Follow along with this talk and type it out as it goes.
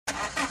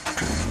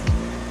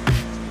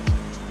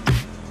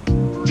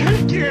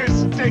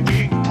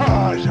taking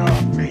paws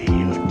off me,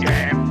 you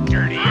damn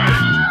dirty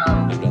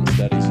ape! They've done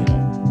studies,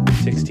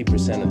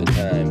 60% of the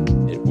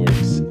time it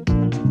works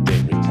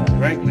every time.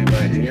 Frankly,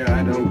 my dear,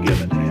 I don't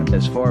give a damn.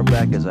 As far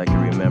back as I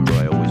can remember,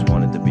 I always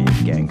wanted to be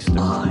a gangster.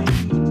 I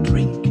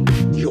drink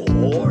your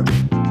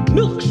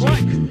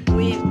milkshake. What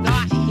we've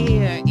got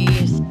here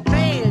is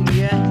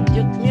failure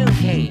to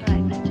communicate. All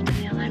right, Mr.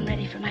 DeMille, I'm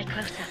ready for my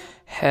close-up.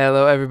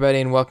 Hello,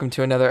 everybody, and welcome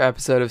to another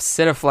episode of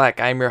Cinefleck.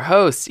 I'm your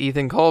host,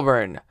 Ethan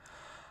Colburn.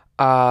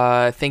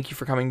 Thank you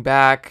for coming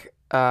back.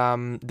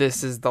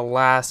 This is the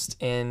last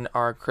in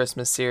our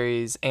Christmas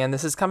series, and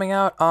this is coming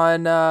out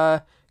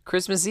on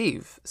Christmas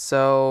Eve.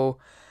 So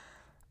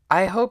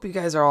I hope you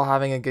guys are all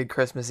having a good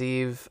Christmas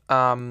Eve.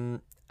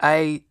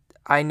 I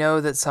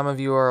know that some of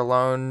you are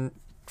alone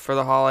for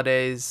the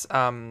holidays.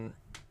 I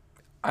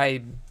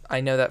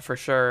know that for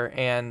sure,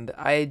 and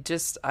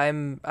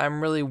I'm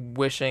really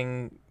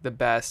wishing the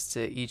best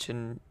to each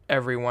and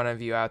every one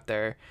of you out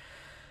there.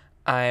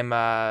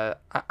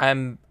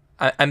 I'm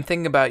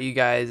thinking about you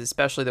guys,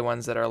 especially the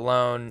ones that are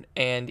alone,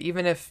 and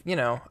even if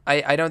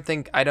I don't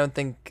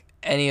think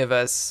any of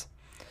us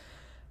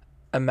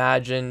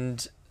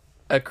imagined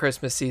a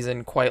Christmas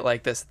season quite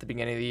like this at the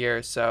beginning of the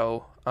year.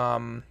 So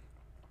I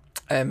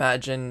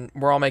imagine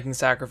we're all making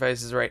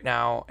sacrifices right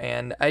now,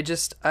 and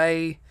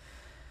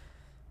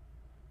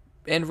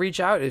and reach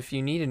out if you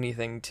need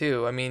anything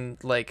too. I mean,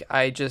 like,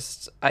 I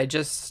just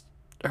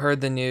heard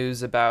the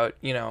news about,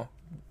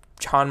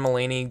 John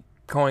Mulaney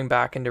going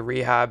back into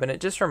rehab, and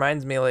it just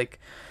reminds me, like,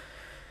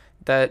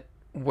 that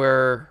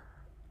we're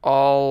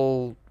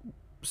all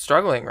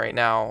struggling right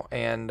now,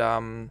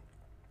 and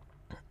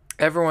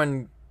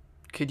everyone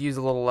could use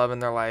a little love in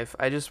their life.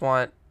 I just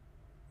want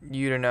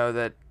you to know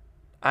that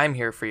I'm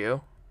here for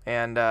you,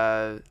 and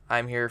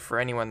I'm here for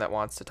anyone that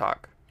wants to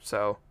talk.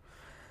 So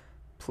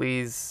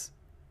please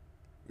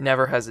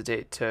never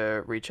hesitate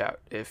to reach out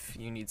if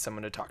you need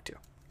someone to talk to.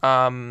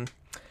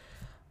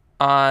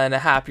 On a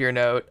happier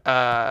note,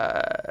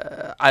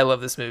 I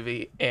love this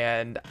movie,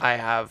 and I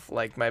have,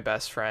 like, my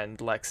best friend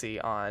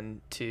Lexi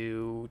on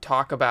to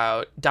talk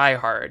about Die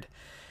Hard.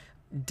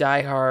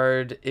 Die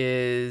Hard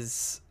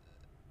is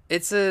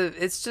it's a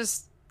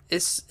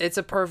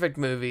perfect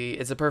movie.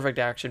 It's a perfect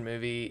action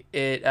movie.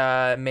 It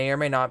may or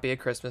may not be a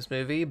Christmas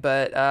movie,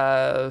 but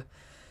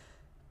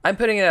I'm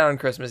putting it out on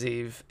Christmas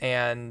Eve,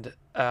 and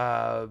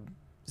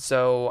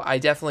so I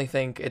definitely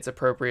think it's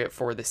appropriate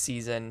for the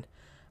season.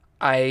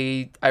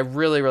 I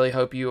really, really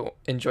hope you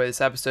enjoy this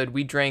episode.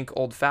 We drank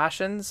Old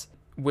Fashions,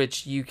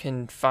 which you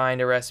can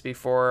find a recipe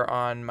for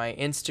on my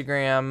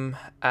Instagram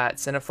at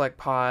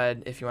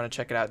CinefleckPod if you want to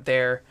check it out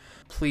there.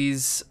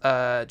 Please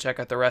check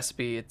out the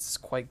recipe. It's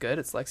quite good.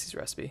 It's Lexi's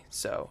recipe,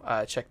 so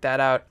check that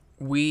out.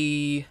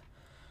 We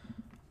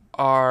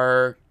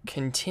are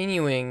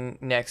continuing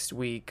next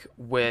week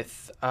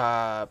with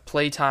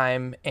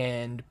Playtime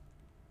and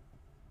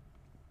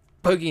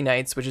Boogie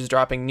Nights, which is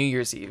dropping New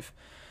Year's Eve.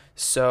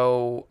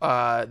 So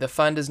the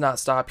fun does not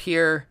stop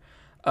here.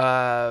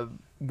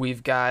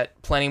 We've got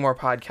plenty more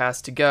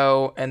podcasts to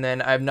go, and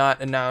then I've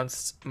not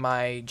announced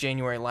my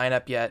January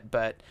lineup yet,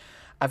 but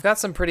I've got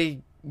some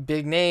pretty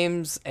big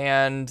names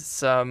and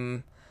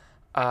some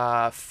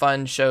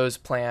fun shows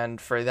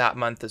planned for that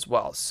month as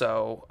well.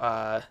 So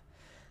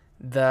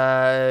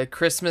the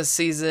Christmas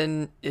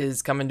season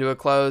is coming to a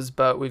close,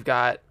 but we've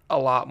got a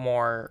lot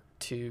more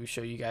to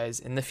show you guys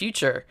in the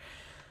future.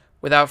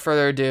 Without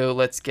further ado,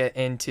 let's get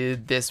into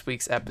this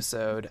week's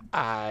episode.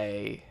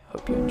 I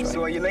hope you enjoy.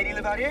 So, your lady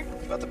live out here?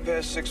 About the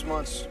past 6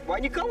 months.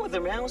 Why'd you come with her,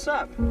 man? What's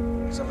up?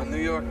 'Cause I'm a New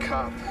York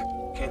cop.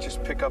 Can't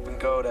just pick up and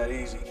go that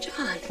easy.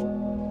 John,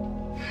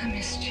 I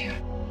missed you.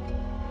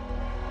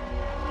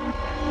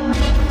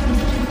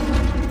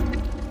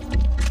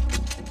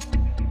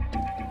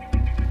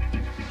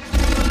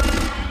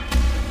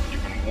 You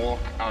can walk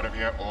out of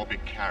here or be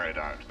carried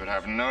out, but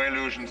have no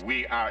illusions.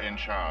 We are in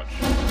charge.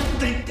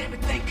 Think, damn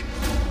it, think.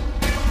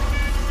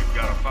 We've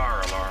got a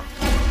fire alarm.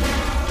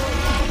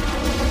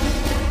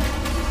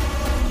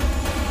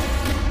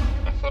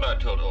 I thought I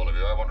told all of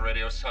you I want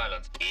radio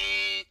silence.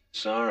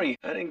 Sorry,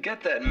 I didn't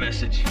get that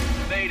message.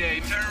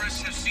 Mayday,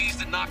 terrorists have seized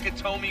the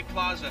Nakatomi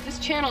Plaza. This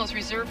channel is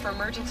reserved for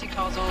emergency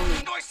calls only.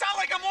 Do I sound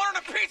like I'm ordering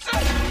a pizza?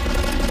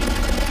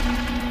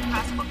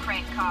 Possible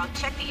crane call.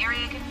 Check the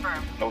area,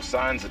 confirm. No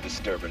signs of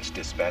disturbance,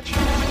 dispatch.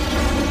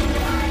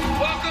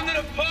 Welcome to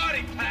the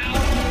party, pal!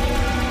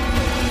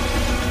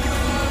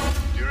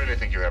 Do you really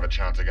think you have a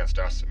chance against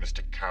us,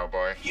 Mr.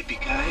 Cowboy?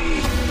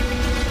 Yippee-ki-yay.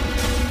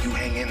 You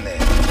hang in there.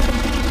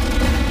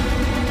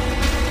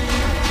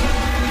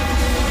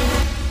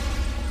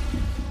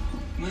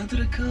 Come out to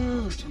the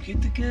coast. We'll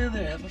get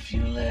together, have a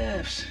few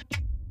laughs.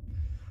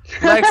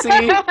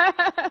 Lexi,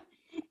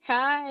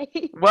 Hi.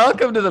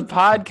 welcome to the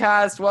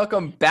podcast.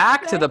 Welcome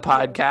back to the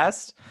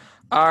podcast.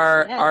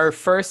 Our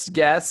first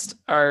guest,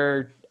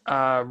 our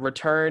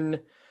return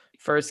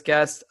first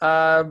guest.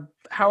 How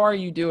are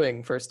you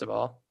doing, first of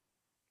all?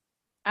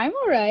 I'm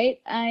all right.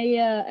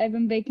 I've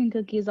been baking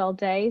cookies all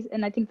day,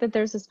 and I think that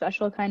there's a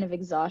special kind of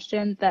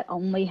exhaustion that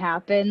only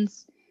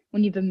happens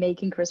when you've been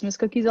making Christmas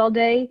cookies all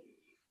day.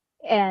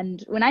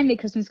 And when I make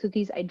Christmas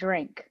cookies, I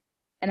drink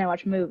and I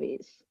watch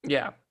movies.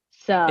 Yeah.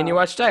 So And you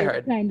watch Die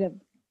Hard.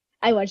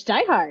 I watch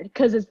Die Hard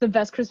because it's the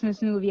best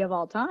Christmas movie of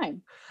all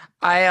time.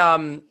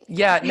 I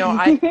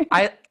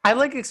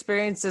like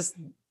experienced this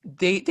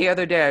the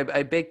other day.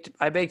 I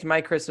baked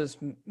my Christmas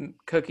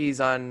cookies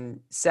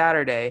on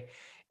Saturday,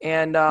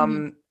 and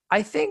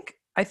I think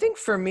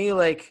for me,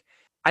 like,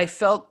 I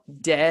felt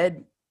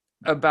dead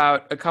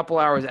about a couple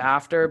hours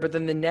after, but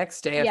then the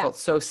next day I felt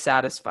so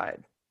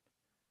satisfied.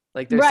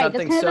 Like, there's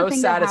something so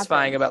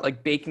satisfying about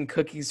like baking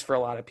cookies for a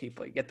lot of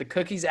people. You get the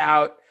cookies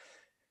out,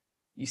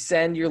 you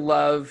send your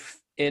love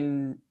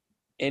in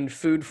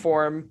food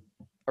form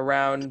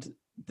around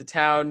the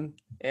town,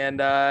 and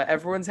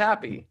everyone's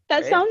happy.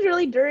 That sounds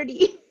really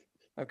dirty.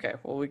 Okay,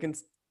 well, we can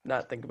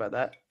not think about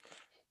that.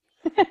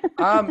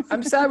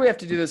 I'm sad we have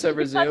to do this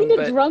over Zoom. Talking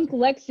to drunk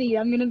Lexi,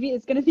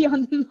 it's gonna be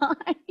on the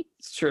line.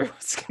 It's true.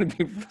 It's kind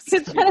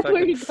of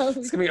where he goes.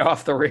 It's gonna be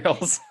off the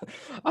rails.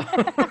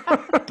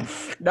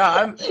 No,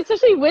 I'm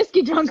especially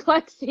whiskey drunk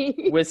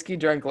Lexi. Whiskey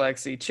drunk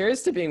Lexi.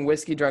 Cheers to being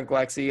whiskey drunk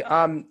Lexi.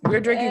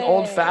 We're drinking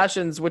Old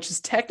Fashions, which is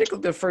technically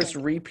the first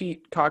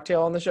repeat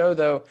cocktail on the show,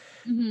 though.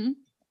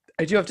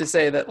 I do have to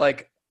say that,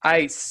 like,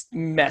 I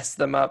messed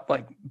them up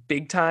like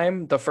big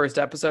time the first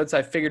episode, so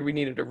I figured we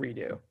needed a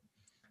redo.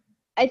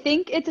 I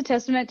think it's a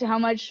testament to how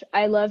much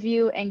I love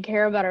you and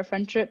care about our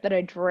friendship that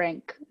I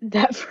drank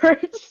that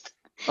first.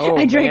 Oh,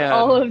 I drank man.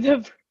 all of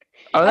the.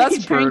 Oh,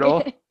 that's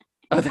brutal.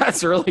 Oh,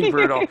 that's really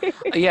brutal.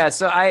 Yeah.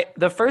 So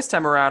the first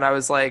time around, I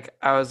was like,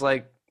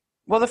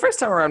 well, the first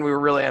time around we were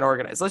really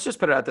unorganized. Let's just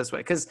put it out this way,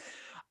 because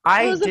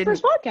it was the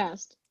first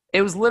podcast.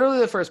 It was literally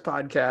the first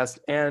podcast,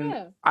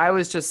 and I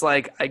was just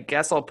like, I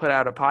guess I'll put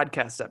out a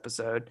podcast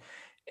episode,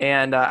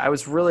 and I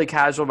was really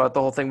casual about the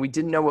whole thing. We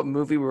didn't know what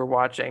movie we were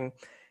watching.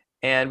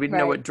 And we didn't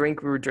know what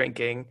drink we were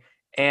drinking.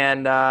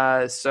 And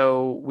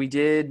so we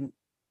did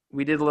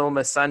Little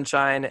Miss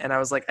Sunshine. And I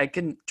was like, I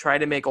can try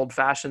to make Old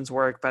Fashions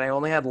work, but I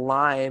only had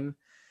lime.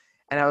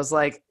 And I was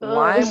like,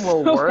 lime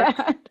will work.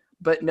 Bad.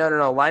 But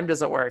no, lime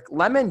doesn't work.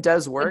 Lemon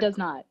does work. It does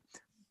not.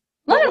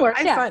 Lemon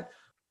works,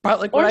 But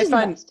like orange is the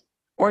best.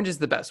 Orange is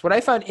the best. What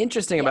I found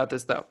interesting about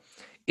this, though,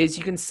 is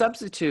you can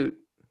substitute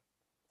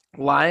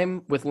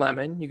lime with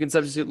lemon. You can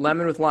substitute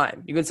lemon with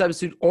lime. You can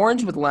substitute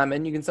orange with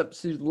lemon. You can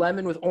substitute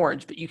lemon with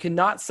orange, but you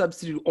cannot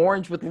substitute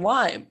orange with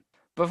lime.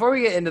 Before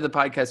we get into the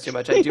podcast too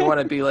much, I do want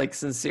to be like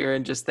sincere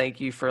and just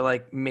thank you for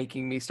like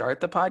making me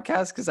start the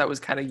podcast, because that was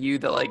kind of you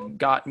that like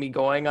got me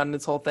going on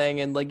this whole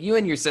thing, and like you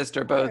and your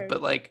sister both.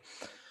 But like,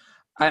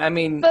 I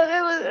mean, but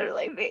it was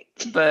really me.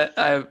 But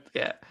I'm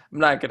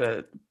not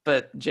gonna.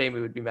 But Jamie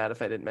would be mad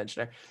if I didn't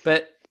mention her.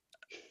 But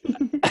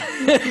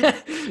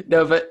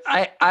no, but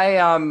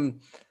I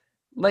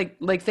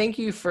Like, thank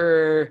you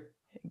for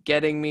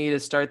getting me to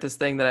start this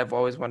thing that I've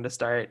always wanted to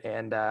start.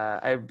 And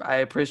I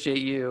appreciate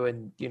you,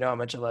 and you know how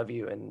much I love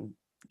you, and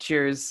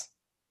cheers.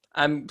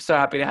 I'm so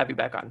happy to have you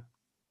back on.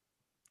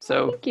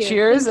 So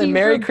cheers and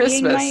Merry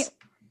Christmas.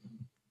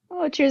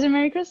 Cheers and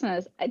Merry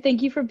Christmas.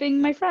 Thank you for being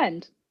my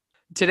friend.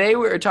 Today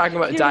we were talking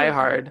about Die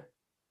Hard.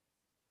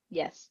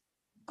 Yes.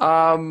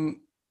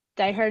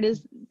 Die Hard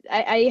is,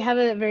 I have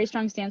a very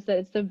strong stance that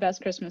it's the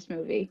best Christmas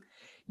movie.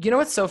 You know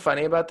what's so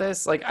funny about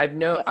this? Like,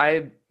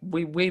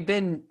 we've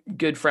been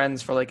good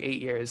friends for like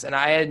 8 years, and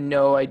I had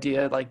no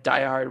idea like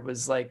Die Hard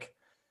was like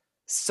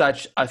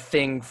such a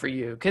thing for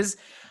you. Because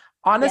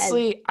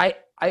honestly,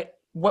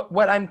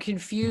 what I'm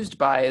confused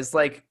by is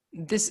like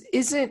this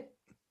isn't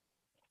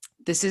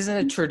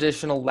a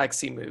traditional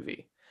Lexi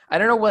movie. I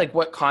don't know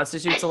what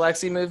constitutes a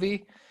Lexi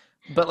movie,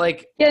 but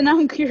like now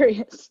I'm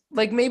curious.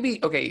 Like, maybe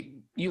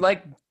you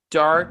like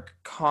dark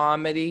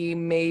comedy,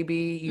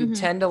 maybe you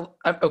tend to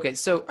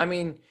so I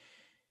mean,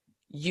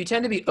 you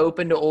tend to be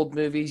open to old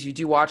movies. You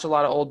do watch a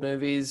lot of old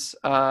movies,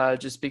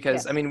 just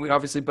because I mean, we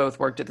obviously both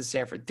worked at the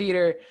Stanford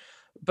Theater,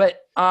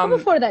 but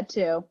before that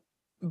too,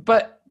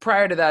 but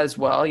prior to that as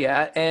well.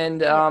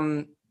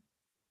 And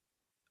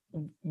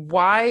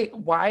why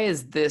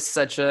is this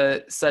such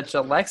a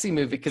Lexi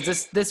movie?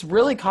 Because this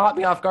really caught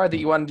me off guard that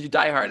you wanted to do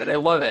Die Hard, and I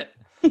love it.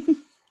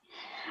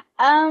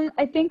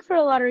 I think for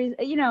a lot of reasons,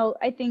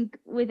 I think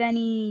with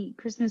any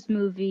Christmas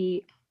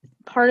movie,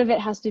 part of it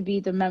has to be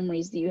the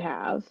memories that you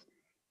have.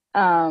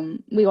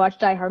 We watched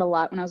Die Hard a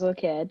lot when I was a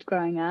kid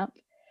growing up,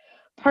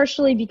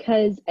 partially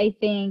because I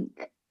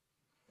think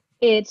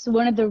it's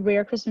one of the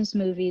rare Christmas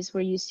movies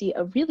where you see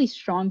a really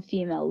strong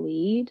female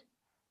lead.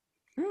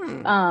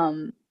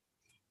 And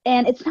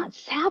it's not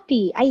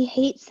sappy. I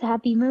hate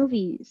sappy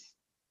movies.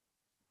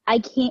 I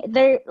can't,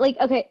 they're like,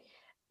 okay,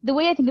 the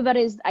way I think about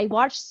it is I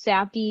watch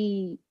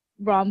sappy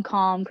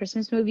rom-com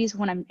Christmas movies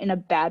when I'm in a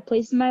bad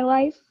place in my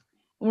life,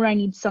 where I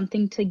need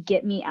something to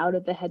get me out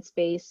of the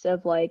headspace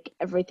of like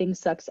everything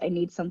sucks. I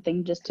need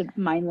something just to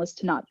mindless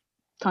to not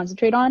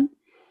concentrate on.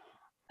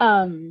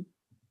 And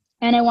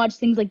I watch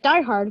things like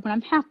Die Hard when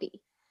I'm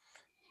happy.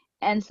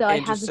 And so I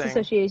have this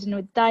association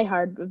with Die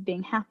Hard of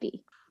being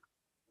happy.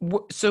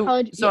 So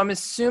I'm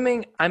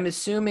assuming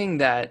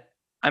that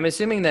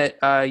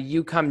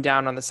you come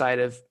down on the side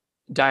of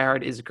Die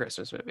Hard is a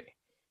Christmas movie.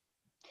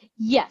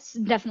 Yes,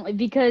 definitely.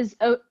 Because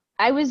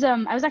I was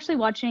actually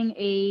watching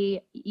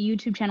a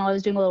YouTube channel. I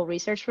was doing a little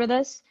research for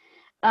this.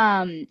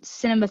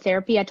 Cinema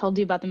Therapy. I told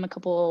you about them a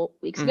couple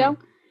weeks ago.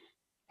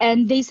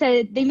 And they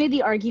made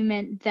the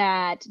argument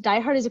that Die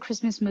Hard is a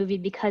Christmas movie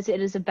because it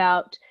is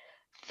about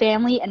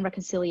family and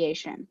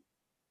reconciliation.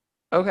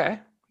 Okay.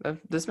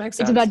 This makes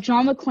sense. It's about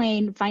John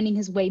McClane finding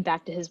his way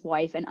back to his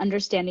wife and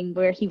understanding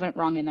where he went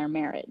wrong in their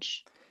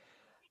marriage.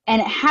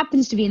 And it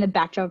happens to be in the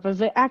backdrop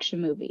of an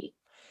action movie.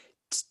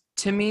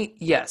 To me,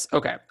 yes.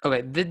 Okay.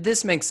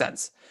 This makes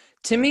sense.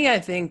 To me, I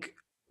think,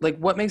 like,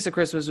 what makes a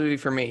Christmas movie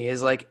for me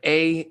is, like,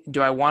 A,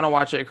 do I want to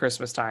watch it at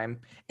Christmas time?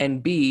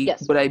 And B,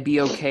 Yes. would I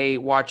be okay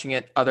watching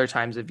it other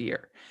times of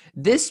year?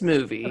 This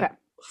movie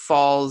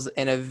falls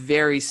in a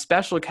very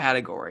special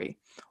category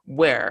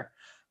where,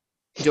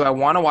 do I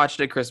want to watch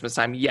it at Christmas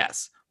time?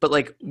 Yes. But,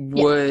 like,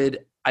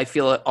 would I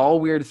feel it all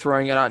weird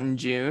throwing it out in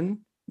June?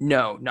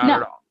 No, not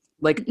at all.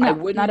 Like, No, I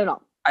wouldn't, not at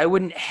all. I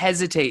wouldn't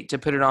hesitate to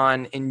put it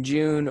on in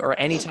June or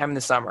any time in the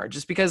summer,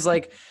 just because,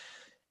 like,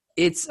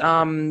 it's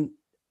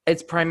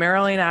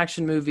primarily an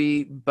action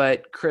movie,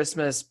 but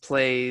Christmas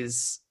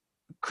is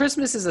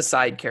a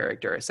side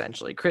character,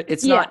 essentially.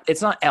 It's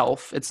not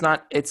Elf. It's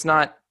not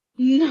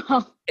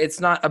No. It's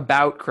not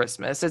about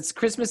Christmas.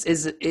 Christmas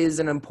is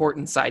an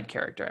important side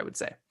character, I would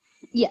say.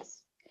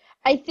 Yes.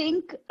 I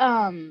think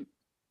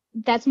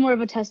that's more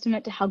of a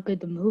testament to how good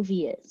the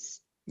movie is.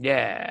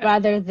 Yeah.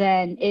 Rather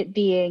than it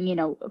being,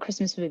 a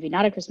Christmas movie,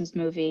 not a Christmas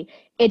movie.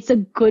 It's a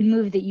good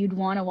movie that you'd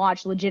want to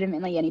watch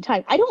legitimately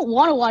anytime. I don't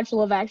want to watch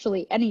Love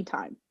Actually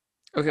anytime.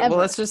 Okay, ever. well,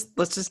 let's just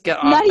get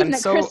off. Not even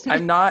at Christmas.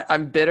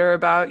 I'm bitter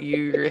about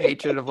your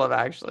hatred of Love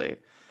Actually.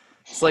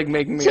 It's like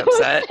making me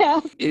upset.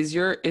 Is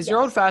your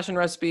old fashioned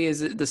recipe,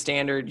 is it the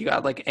standard? You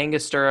got like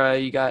Angostura,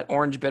 you got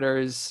orange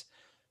bitters,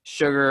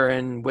 sugar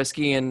and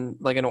whiskey and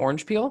like an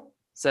orange peel?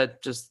 Is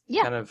that just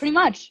kind of pretty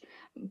much.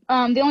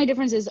 The only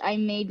difference is I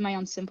made my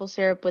own simple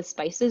syrup with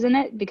spices in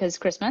it because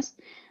Christmas.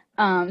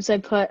 So I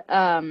put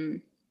I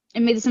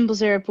made the simple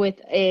syrup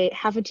with a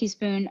half a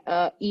teaspoon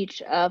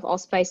each of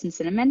allspice and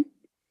cinnamon.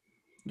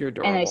 You're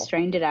adorable. And I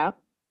strained it out.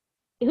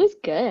 It was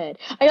good.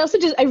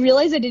 I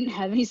realized I didn't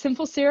have any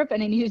simple syrup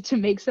and I needed to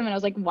make some, and I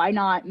was like, why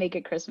not make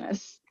it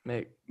Christmas?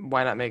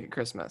 Why not make it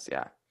Christmas?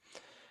 Yeah.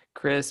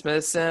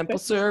 Christmas simple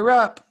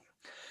syrup.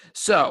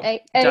 So,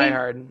 Die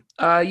Hard.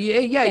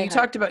 You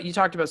talked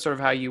about sort of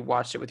how you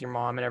watched it with your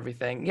mom and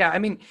everything. Yeah, I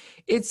mean,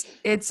 it's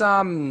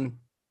were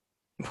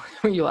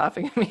you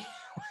laughing at me?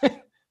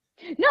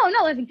 No,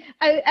 not laughing.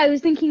 I was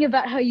thinking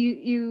about how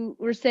you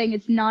were saying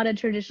it's not a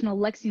traditional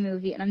Lexi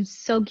movie, and I'm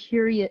so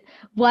curious.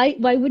 Why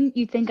wouldn't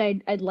you think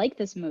I'd like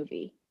this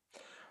movie?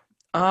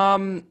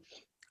 I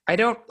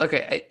don't.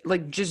 Okay,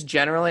 just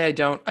generally, I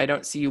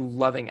don't see you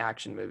loving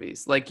action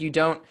movies. Like you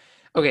don't.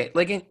 Okay,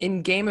 like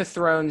in Game of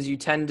Thrones, you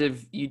tend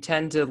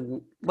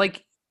to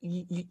like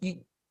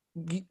you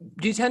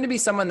tend to be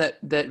someone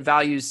that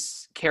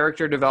values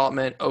character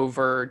development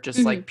over just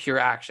like pure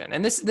action.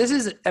 And this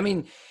is, I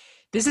mean,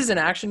 this is an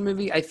action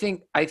movie. I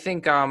think they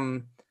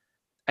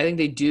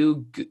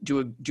do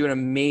an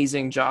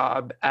amazing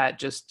job at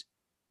just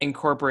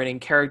incorporating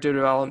character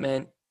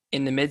development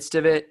in the midst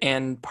of it.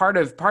 And part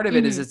of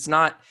it is it's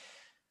not.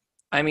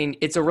 I mean,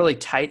 it's a really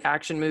tight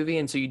action movie,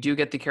 and so you do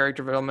get the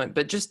character development.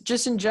 But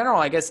just in general,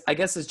 I guess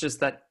it's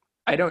just that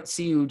I don't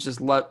see you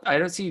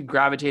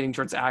gravitating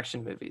towards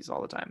action movies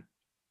all the time.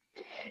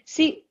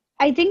 See,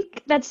 I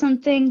think that's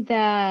something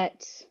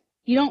that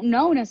you don't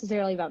know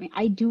necessarily about me.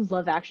 I do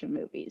love action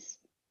movies.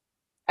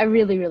 I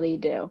really, really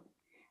do.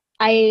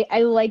 I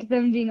like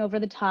them being over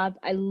the top.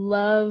 I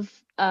love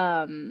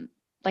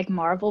like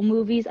Marvel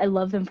movies. I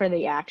love them for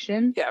the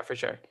action. Yeah, for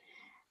sure.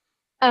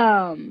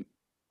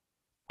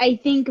 I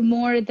think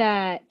more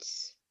that,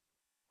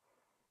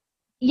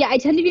 I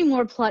tend to be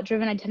more plot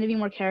driven. I tend to be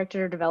more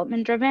character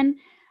development driven.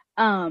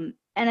 And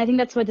I think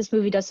that's what this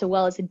movie does so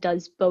well, is it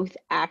does both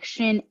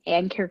action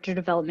and character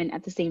development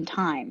at the same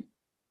time.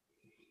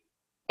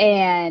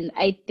 And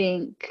I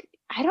think,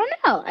 I don't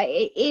know,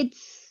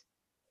 it's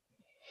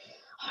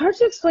hard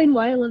to explain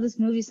why I love this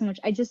movie so much.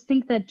 I just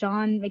think that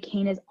John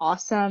McClane is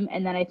awesome,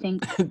 and then I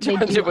think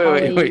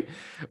wait.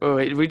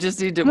 We just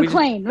need to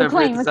McClane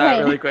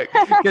really quick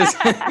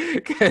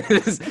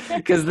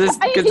because this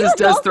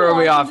does throw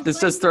me off. This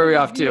does throw me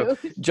off too.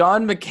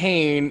 John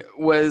McCain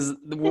was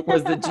the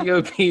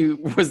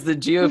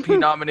GOP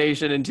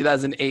nomination in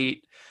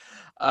 2008.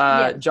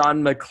 Yes.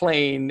 John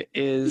McClane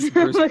is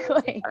Bruce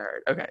McClane.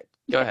 Okay,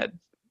 go ahead.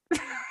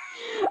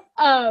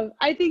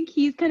 I think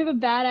he's kind of a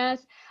badass.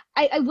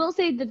 I will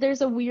say that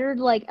there's a weird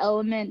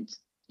element,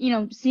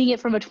 seeing it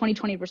from a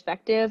 2020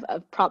 perspective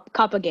of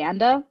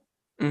propaganda,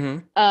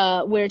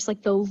 where it's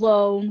like the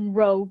lone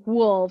rogue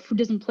wolf who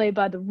doesn't play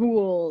by the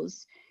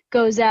rules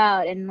goes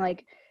out and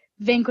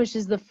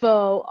vanquishes the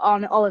foe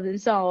on all of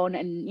its own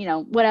and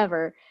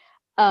whatever.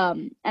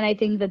 And I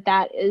think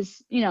that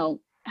is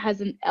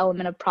has an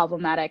element of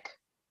problematic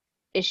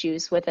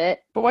issues with it.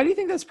 But why do you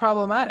think that's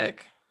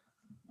problematic?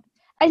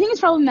 I think it's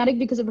problematic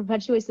because it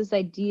perpetuates this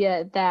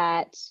idea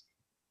that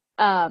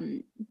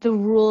the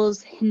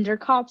rules hinder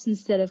cops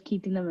instead of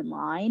keeping them in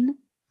line,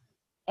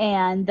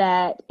 and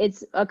that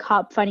it's a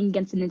cop fighting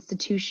against an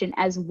institution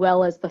as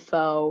well as the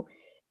foe,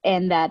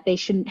 and that they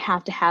shouldn't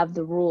have to have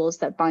the rules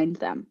that bind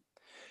them.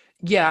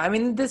 Yeah, I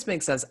mean, this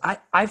makes sense.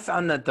 I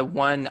found that the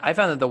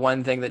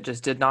one thing that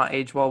just did not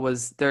age well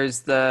was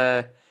there's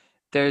the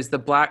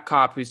black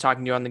cop who's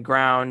talking to you on the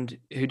ground,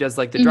 who does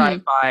like the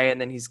drive-by,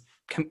 and then he's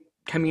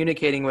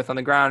communicating with on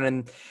the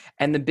ground,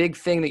 and the big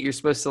thing that you're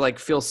supposed to like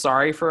feel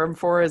sorry for him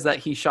for is that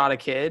he shot a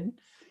kid,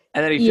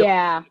 and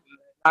then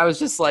I was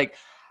just like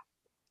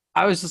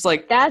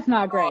that's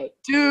not great,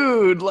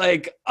 dude,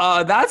 like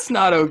that's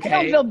not okay.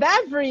 I don't feel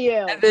bad for you.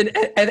 And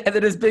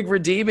then his big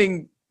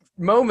redeeming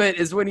moment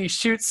is when he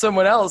shoots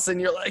someone else, and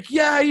you're like,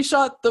 yeah, he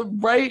shot the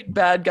right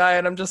bad guy,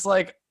 and I'm just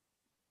like,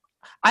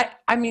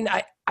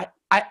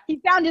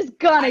 he found his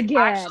gun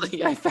again.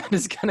 I found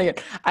his gun again.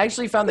 I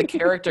actually found the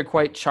character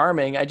quite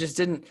charming. I just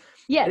didn't.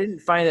 Yes. I didn't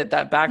find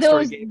that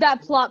backstory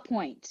that plot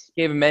point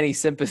gave him any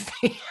sympathy.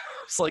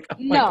 I was like, oh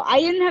my no, God.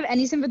 I didn't have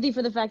any sympathy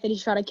for the fact that he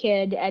shot a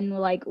kid and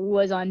like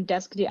was on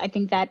desk duty. I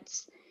think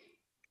that's,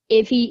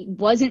 if he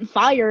wasn't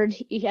fired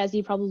as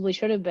he probably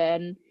should have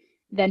been,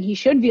 then he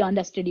should be on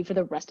desk duty for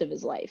the rest of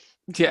his life.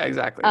 Yeah,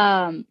 exactly.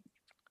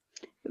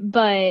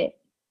 But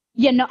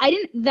yeah, no, I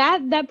didn't.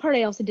 That part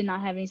I also did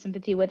not have any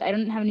sympathy with. I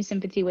didn't have any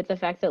sympathy with the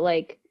fact that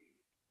like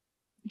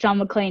John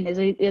McClane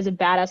is a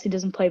badass who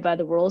doesn't play by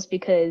the rules,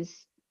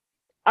 because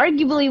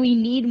arguably we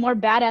need more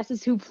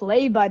badasses who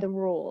play by the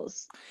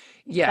rules.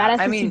 Yeah,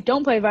 badasses who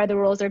don't play by the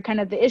rules are kind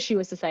of the issue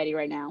with society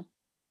right now.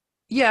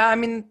 Yeah, I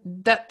mean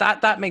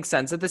that makes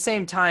sense. At the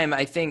same time,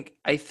 I think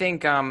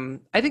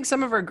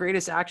some of our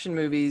greatest action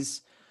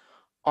movies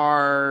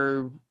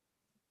are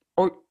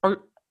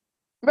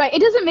right.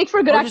 It doesn't make for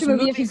a good action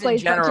movie if he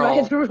plays by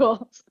the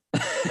rules.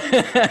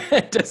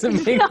 It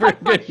doesn't make for a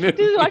good movie.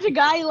 Just watch a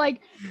guy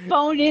like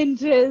phone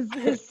into his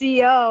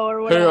CO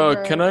or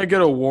whatever. Hey, can I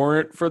get a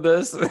warrant for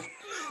this?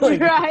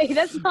 Like, right,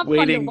 that's not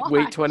fun to watch.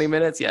 Wait 20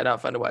 minutes. Yeah,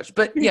 not fun to watch.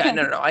 But yeah,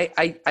 no.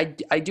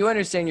 I do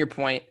understand your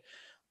point.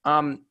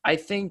 I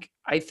think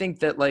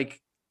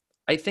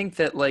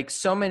that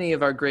so many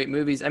of our great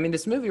movies. I mean,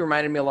 this movie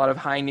reminded me a lot of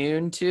High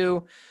Noon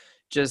too.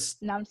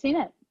 Just now I've seen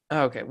it.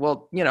 Okay,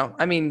 well,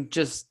 I mean,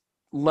 just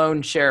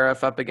lone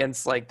sheriff up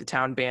against like the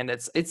town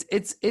bandits. It's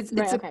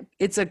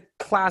a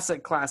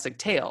classic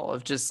tale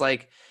of just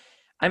like,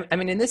 I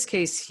mean, in this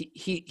case,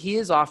 he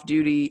is off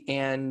duty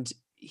and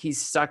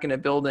he's stuck in a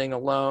building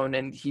alone,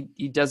 and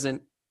he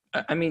doesn't.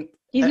 I mean,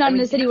 he's not in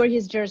the city where he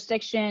has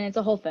jurisdiction. It's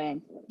a whole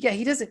thing. Yeah,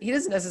 he doesn't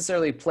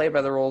necessarily play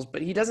by the rules,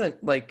 but he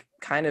doesn't like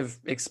kind of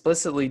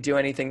explicitly do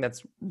anything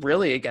that's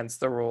really against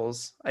the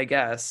rules, I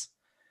guess.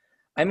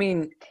 I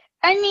mean,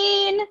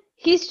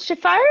 he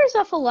fires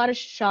off a lot of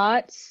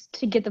shots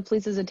to get the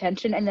police's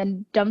attention, and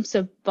then dumps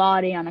a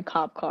body on a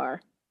cop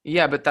car.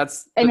 Yeah, but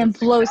then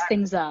blows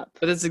things up.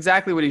 But that's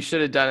exactly what he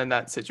should have done in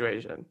that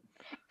situation.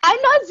 I'm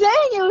not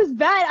saying it was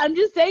bad. I'm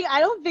just saying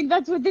I don't think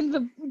that's within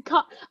the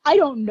I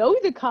don't know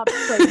the cops'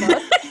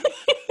 playbook.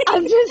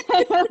 I'm just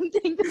saying I don't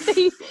think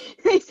that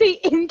they say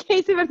in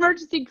case of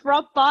emergency,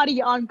 drop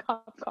body on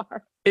cop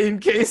car. In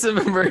case of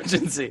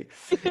emergency,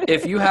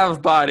 if you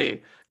have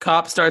body,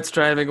 cop starts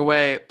driving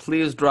away,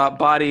 please drop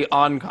body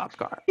on cop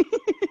car.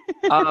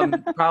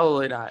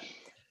 Probably not.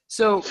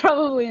 So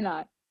probably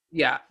not.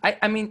 Yeah,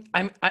 I mean,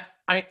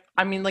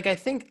 like I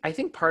think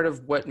part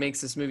of what makes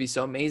this movie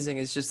so amazing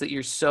is just that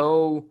you're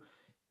so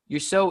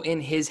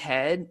in his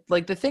head.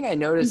 Like the thing I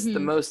noticed the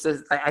most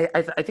is I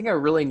think I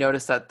really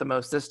noticed that the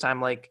most this time.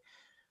 Like,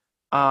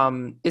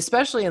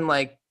 especially in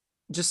like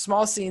just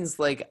small scenes.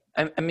 Like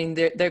I mean,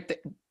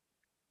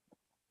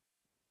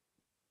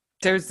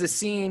 there's the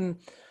scene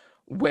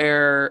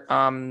where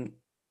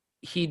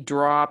he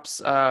drops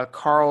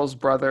Carl's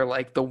brother,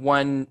 like the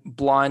one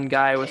blonde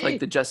guy with like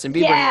the Justin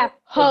Bieber. Yeah,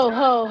 ho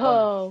ho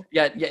ho.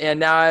 Yeah.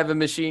 Now I have a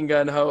machine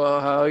gun. Ho ho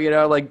ho.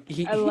 Like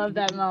I love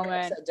that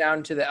moment.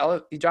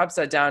 He drops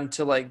that down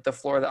to like the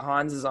floor that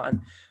Hans is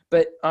on.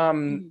 But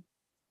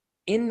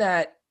in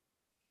that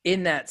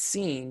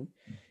scene,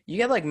 you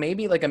get like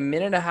maybe like a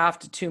minute and a half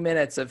to 2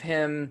 minutes of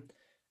him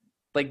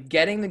like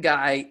getting the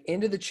guy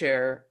into the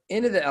chair,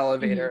 into the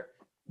elevator,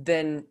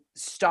 then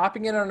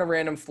stopping it on a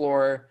random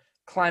floor,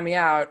 climbing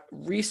out,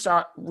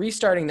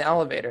 restarting the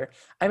elevator.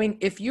 I mean,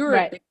 if you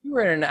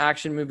were in an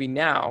action movie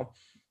now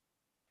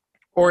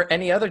or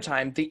any other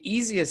time, the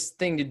easiest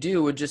thing to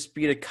do would just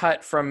be to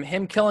cut from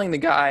him killing the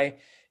guy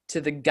to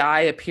the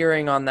guy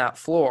appearing on that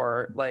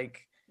floor,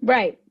 like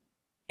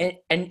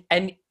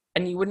and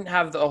you wouldn't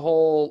have the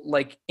whole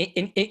like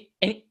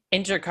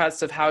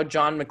intercuts of how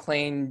John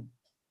McClane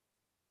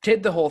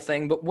did the whole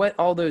thing. But what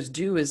all those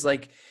do is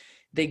like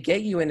they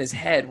get you in his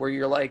head where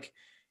you're like,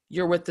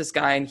 you're with this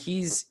guy and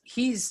he's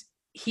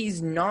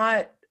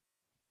not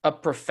a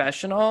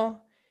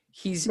professional.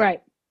 He's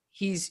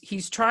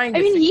trying to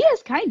he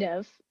is kind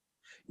of.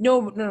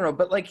 No,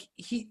 but like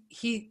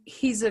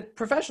he's a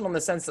professional in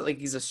the sense that like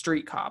he's a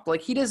street cop.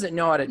 Like he doesn't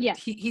know how to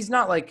he's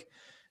not like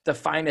the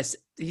finest,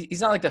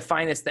 he's not like the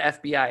finest the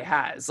FBI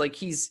has. Like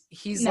he's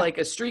like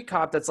a street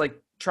cop that's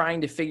like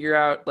trying to figure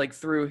out like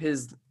through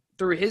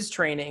his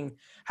training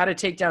how to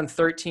take down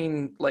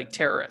 13 like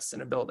terrorists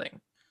in a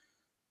building.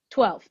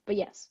 12, but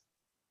yes.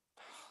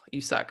 You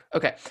suck.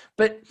 Okay.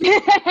 But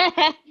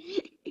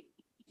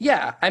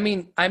yeah, I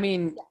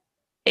mean,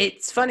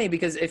 it's funny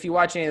because if you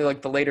watch any of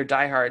like the later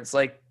Die Hards,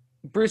 like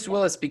Bruce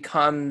Willis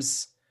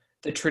becomes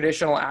the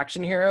traditional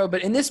action hero,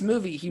 but in this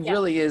movie, he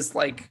really is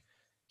like,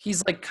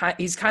 he's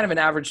kind of an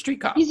average street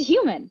cop. He's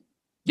human.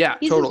 Yeah,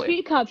 he's totally. a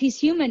street cop. He's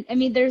human. I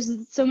mean, there's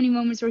so many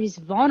moments where he's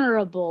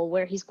vulnerable,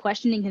 where he's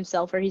questioning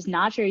himself, where he's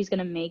not sure he's going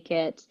to make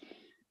it.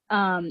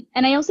 And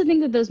I also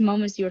think that those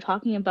moments you were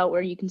talking about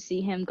where you can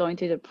see him going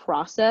through the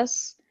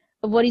process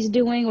of what he's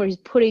doing, where he's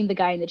putting the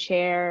guy in the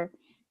chair,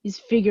 he's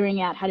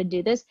figuring out how to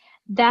do this,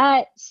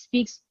 that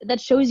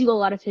shows you a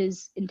lot of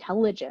his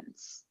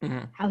intelligence,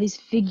 how he's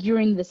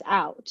figuring this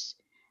out.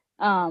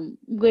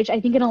 Which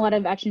I think in a lot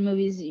of action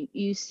movies,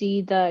 you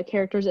see the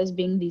characters as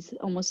being these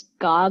almost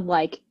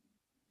godlike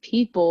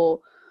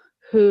people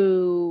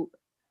who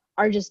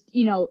are just,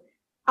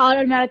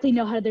 automatically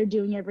know how they're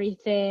doing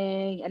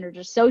everything and are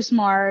just so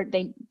smart,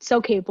 so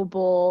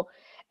capable.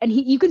 And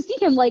you can see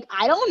him like,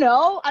 I don't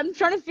know, I'm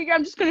trying to figure,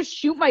 I'm just going to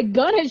shoot my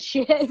gun at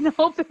shit and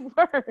hope it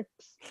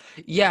works.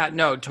 Yeah,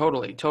 no,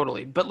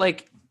 totally. But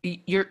like,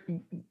 you're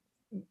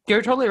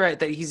totally right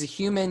that he's a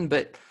human,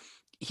 but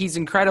he's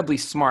incredibly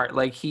smart.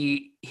 Like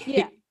he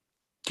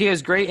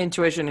has great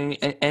intuition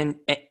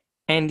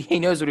and he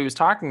knows what he was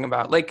talking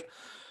about. Like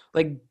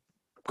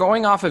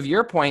going off of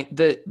your point,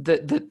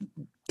 the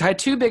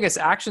two biggest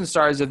action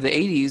stars of the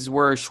 80s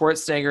were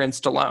Schwarzenegger and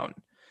Stallone.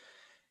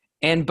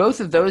 And both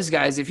of those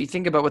guys, if you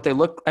think about what they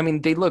look, I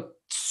mean, they look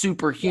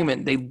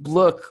superhuman. They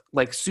look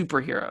like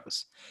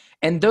superheroes.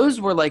 And those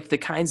were like the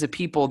kinds of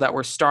people that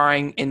were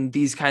starring in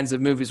these kinds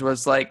of movies where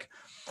it's like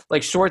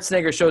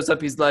Schwarzenegger shows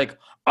up, he's like,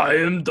 I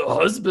am the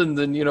husband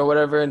and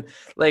whatever. And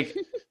like,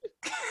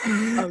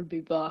 I'll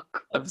be back.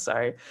 I'm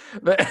sorry,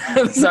 but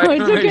I'm sorry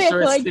for my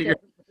Schwarzenegger.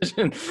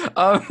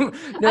 I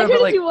tried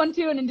to do one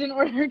too and it didn't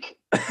work.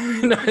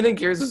 No, I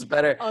think yours was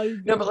better.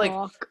 No, but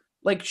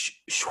like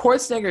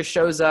Schwarzenegger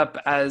shows up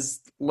as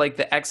like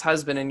the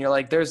ex-husband and you're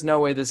like, there's no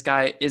way this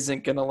guy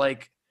isn't gonna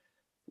like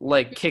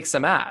kick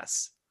some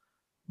ass.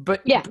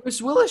 But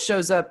Bruce Willis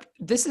shows up.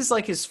 This is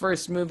like his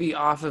first movie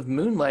off of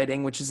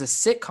Moonlighting, which is a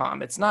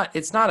sitcom. It's not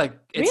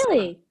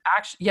really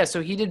actually. Yeah,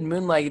 so he did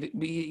Moonlight.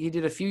 He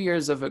did a few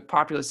years of a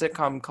popular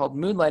sitcom called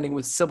Moonlighting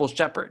with Sybil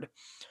Shepherd.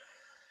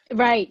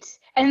 Right.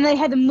 And they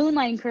had the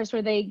Moonlighting curse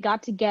where they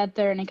got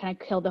together and it kind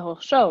of killed the whole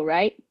show,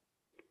 right?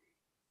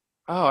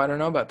 Oh, I don't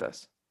know about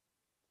this.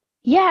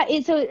 Yeah,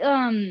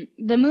 the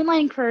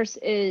Moonlighting curse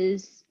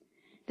is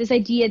this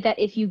idea that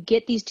if you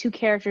get these two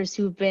characters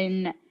who've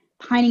been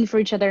pining for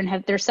each other and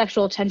have their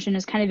sexual tension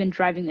has kind of been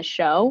driving the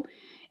show,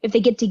 if they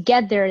get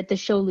together, the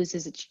show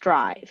loses its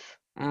drive.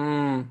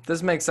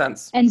 This makes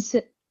sense. And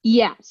so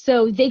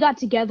they got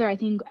together, I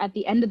think, at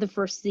the end of the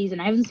first season.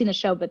 I haven't seen the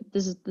show, but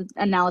this is the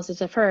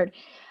analysis I've heard.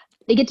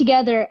 They get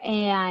together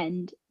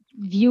and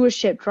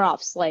viewership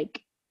drops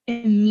like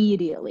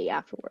immediately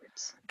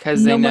afterwards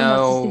because they know no one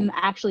wants to see them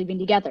actually being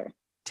together.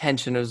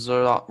 Tension is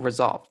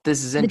resolved.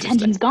 This is interesting. The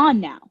tension's gone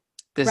now.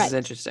 This is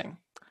interesting.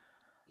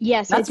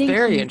 Yes, that's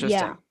very interesting.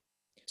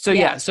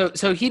 Yeah. So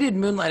so he did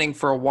Moonlighting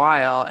for a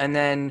while, and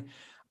then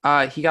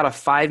he got a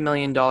 $5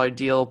 million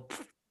deal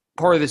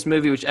for this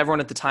movie, which everyone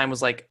at the time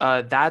was like,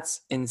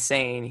 "That's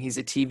insane. He's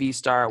a TV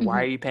star.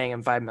 Why are you paying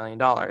him $5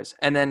 million?"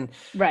 And then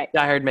Die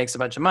Hard makes a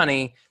bunch of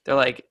money. They're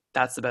like,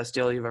 "That's the best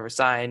deal you've ever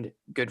signed.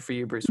 Good for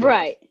you, Bruce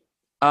Willis."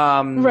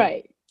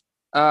 Right.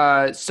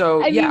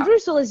 So I mean,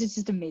 Bruce Willis is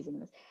just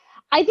amazing.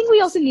 I think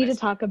we also need to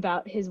talk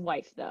about his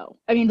wife, though.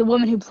 I mean, the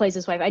woman who plays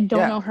his wife. I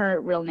don't know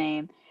her real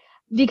name.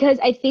 Because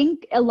I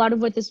think a lot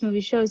of what this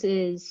movie shows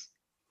is,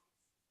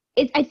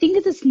 I think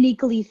it's a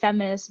sneakily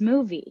feminist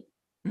movie.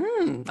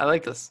 I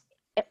like this.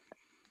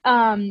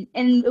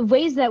 In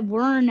ways that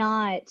were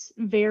not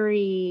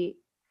very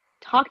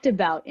talked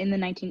about in the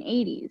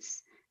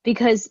 1980s.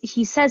 Because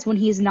he says when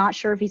he's not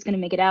sure if he's going to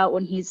make it out,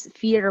 when his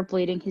feet are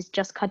bleeding, he's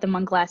just cut them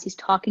on glass, he's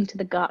talking to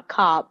the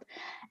cop,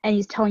 and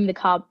he's telling the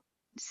cop,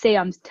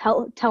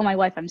 tell my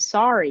wife I'm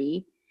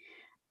sorry.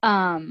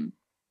 And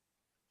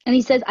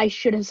he says, I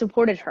should have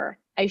supported her.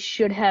 I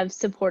should have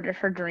supported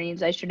her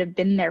dreams. I should have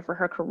been there for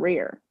her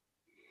career.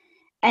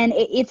 And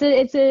it's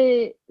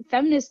a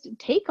feminist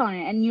take on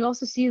it. And you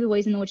also see the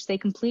ways in which they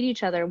complete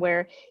each other,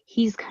 where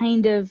he's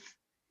kind of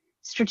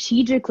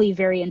strategically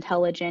very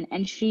intelligent,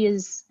 and she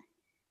is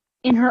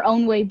in her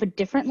own way, but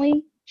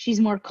differently. She's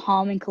more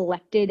calm and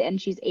collected,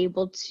 and she's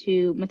able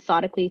to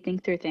methodically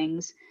think through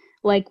things.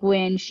 Like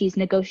when she's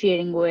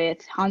negotiating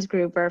with Hans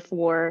Gruber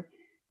for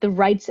the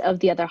rights of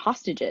the other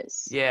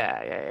hostages. Yeah.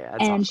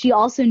 And awesome. She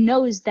also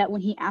knows that when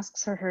he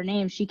asks her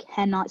name, she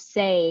cannot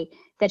say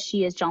that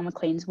she is John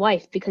McClane's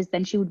wife, because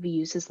then she would be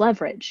used as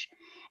leverage.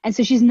 And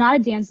so she's not a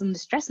damsel in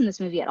distress in this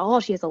movie at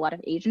all. She has a lot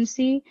of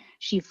agency.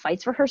 She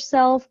fights for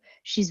herself.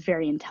 She's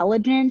very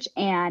intelligent.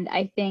 And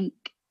I think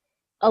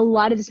a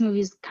lot of this movie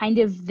is kind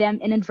of them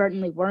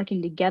inadvertently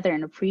working together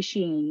and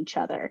appreciating each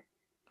other.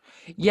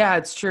 Yeah,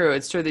 it's true.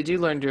 It's true. They do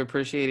learn to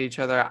appreciate each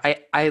other.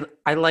 I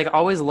like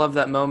always love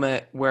that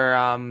moment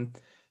where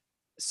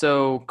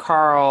so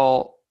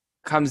Carl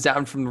comes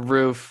down from the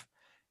roof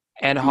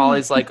and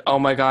Holly's like, "Oh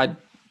my God,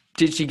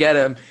 did she get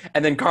him?"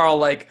 And then Carl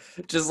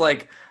just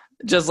has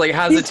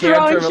a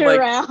tantrum and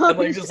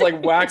like just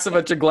like whacks a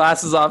bunch of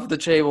glasses off the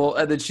table,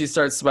 and then she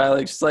starts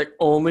smiling. She's like,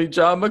 "Only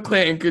John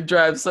McClane could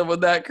drive someone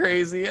that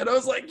crazy." And I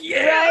was like,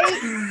 "Yeah."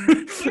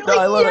 Right? No,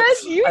 I love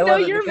yes, it. you I know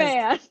love it you're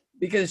mad.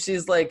 because she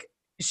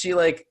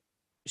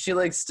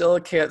still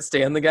can't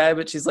stand the guy,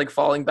 but she's like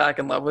falling back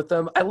in love with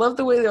him. I love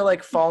the way they're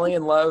like falling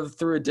in love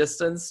through a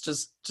distance,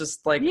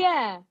 just like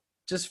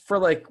just for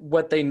like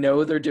what they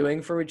know they're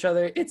doing for each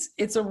other. It's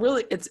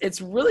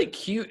really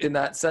cute in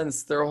that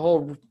sense. Their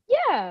whole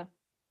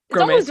it's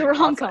almost a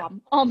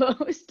rom-com,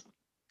 almost.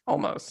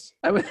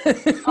 I would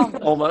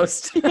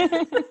almost.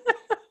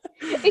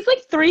 It's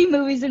like 3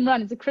 movies in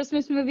one. It's a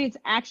Christmas movie, it's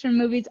an action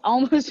movie, it's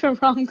almost a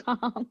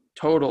rom-com.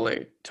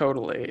 Totally.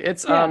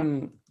 It's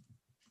and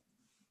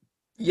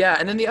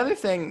then the other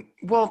thing,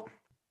 well,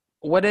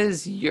 what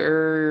is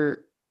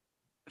your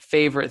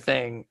favorite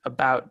thing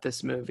about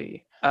this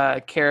movie?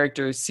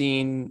 Character,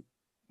 scene,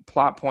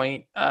 plot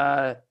point,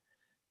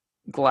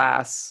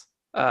 glass,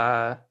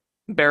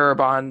 bearer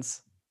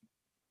bonds.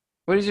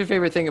 What is your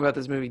favorite thing about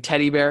this movie?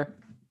 Teddy bear?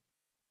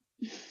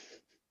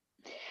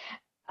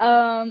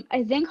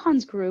 I think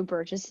Hans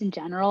Gruber, just in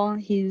general,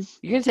 You're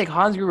gonna take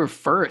Hans Gruber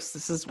first.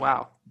 This is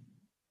wow.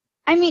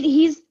 I mean,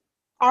 he's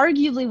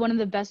arguably one of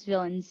the best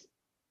villains,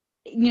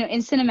 in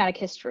cinematic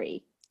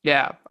history.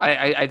 Yeah,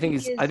 I think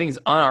he's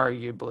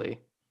unarguably,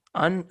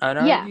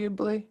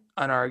 unarguably,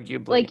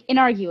 like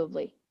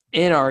inarguably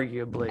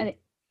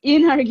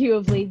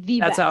the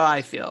That's best. how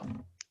I feel.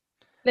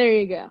 There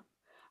you go.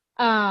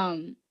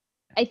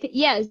 I think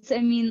yes. I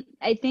mean,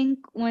 I think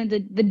one of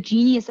the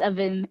genius of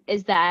him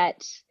is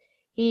that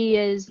he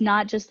is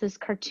not just this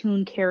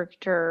cartoon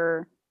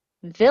character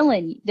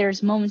villain.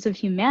 There's moments of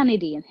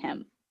humanity in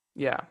him.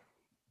 Yeah.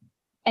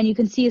 And you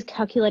can see his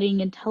calculating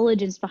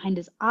intelligence behind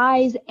his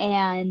eyes,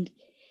 and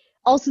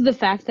also the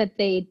fact that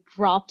they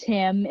dropped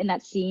him in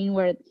that scene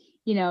where,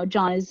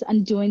 John is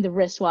undoing the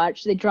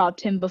wristwatch. They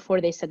dropped him before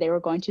they said they were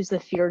going to, so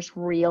the fear's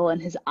real in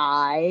his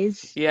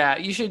eyes. Yeah,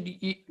 you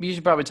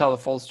should probably tell the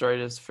full story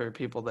just for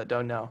people that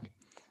don't know.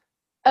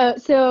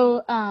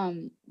 So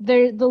one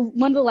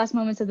of the last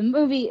moments of the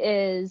movie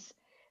is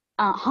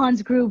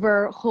Hans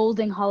Gruber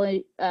holding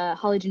Holly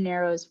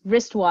Gennaro's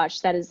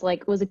wristwatch that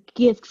was a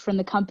gift from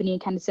the company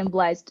and kind of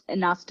symbolized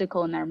an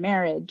obstacle in their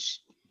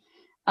marriage,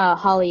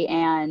 Holly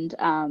and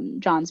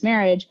John's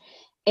marriage,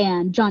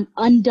 and John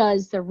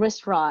undoes the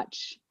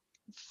wristwatch,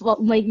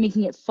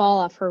 making it fall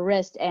off her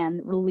wrist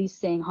and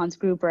releasing Hans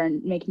Gruber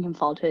and making him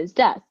fall to his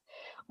death.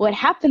 What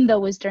happened, though,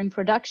 was during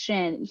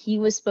production, he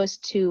was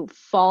supposed to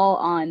fall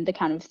on the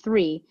count of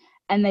 3,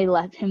 and they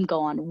let him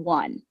go on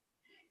 1.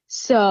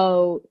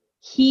 So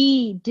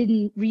he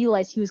didn't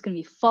realize he was going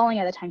to be falling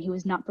at the time. He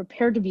was not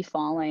prepared to be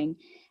falling,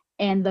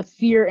 and the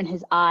fear in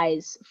his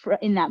eyes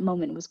in that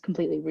moment was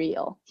completely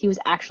real. He was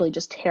actually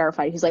just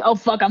terrified. He was like, "Oh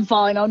fuck, I'm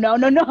falling! Oh no,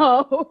 no,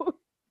 no!"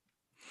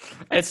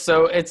 It's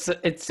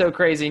so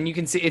crazy, and you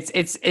can see it's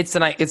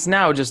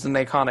now just an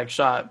iconic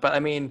shot. But I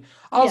mean,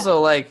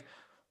 also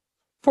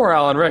poor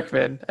Alan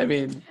Rickman. I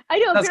mean, I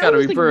know that's got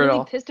to be brutal.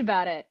 Really pissed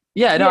about it.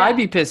 Yeah, no, I'd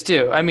be pissed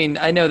too. I mean,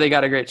 I know they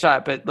got a great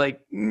shot, but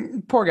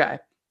poor guy.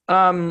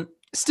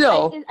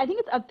 Still, I think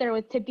it's up there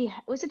with Tippi.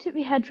 Was it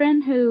Tippi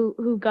Hedren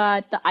who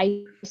got the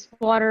ice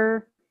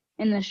water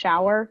in the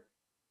shower?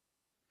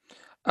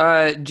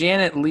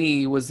 Janet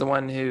Leigh was the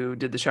one who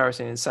did the shower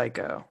scene in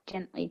Psycho.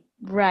 Janet Leigh,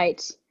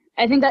 right?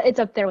 I think that it's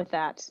up there with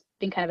that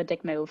being kind of a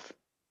dick move.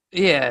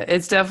 Yeah,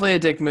 it's definitely a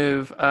dick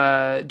move.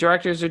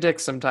 Directors are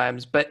dicks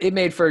sometimes, but it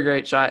made for a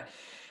great shot.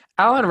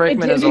 Alan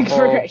Rickman as a whole.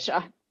 For a great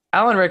shot.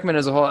 Alan Rickman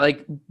as a whole,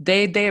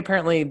 they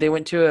apparently they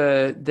went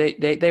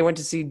to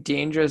see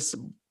Dangerous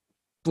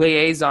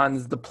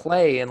Liaisons, the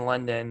play in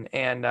London,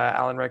 and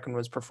Alan Rickman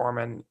was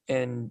performing,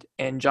 and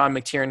John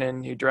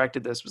McTiernan, who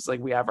directed this, was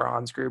like, "We have our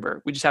Hans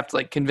Gruber. We just have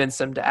to convince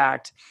him to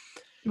act."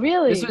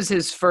 Really?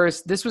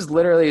 This was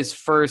literally his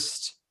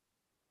first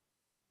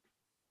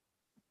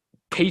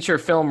feature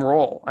film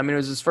role. I mean, it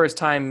was his first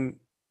time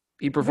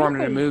he performed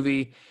in a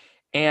movie,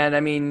 and I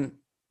mean,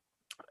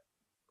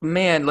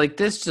 man,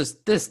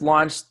 this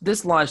launched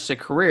a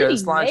career.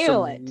 This launched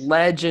a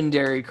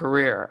legendary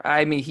career.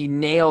 I mean, he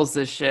nails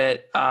this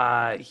shit.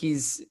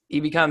 He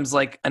becomes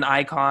an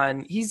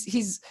icon.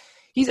 He's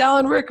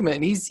Alan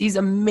Rickman. He's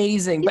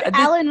amazing. He's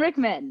Alan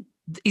Rickman.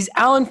 He's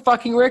Alan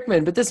fucking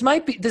Rickman. But this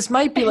might be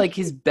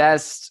his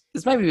best.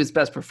 This might be his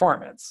best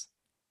performance.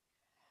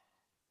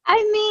 I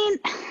mean,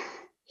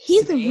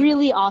 he's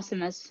really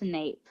awesome as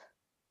Snape.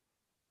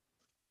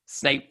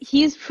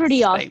 He's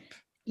pretty awesome.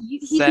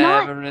 He's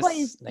not quite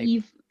as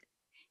Steve.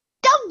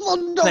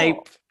 Dumbledore.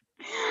 Snape.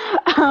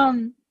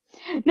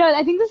 No,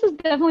 I think this is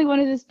definitely one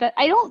of his best.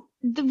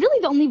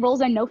 The only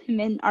roles I know him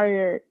in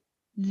are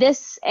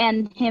this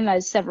and him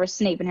as Severus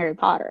Snape in Harry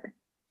Potter.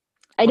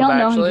 I don't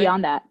know him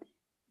beyond that.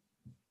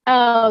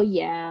 Oh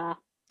yeah.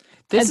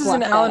 This is an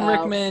blocked Alan that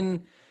out.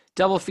 Rickman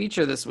double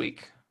feature this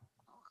week.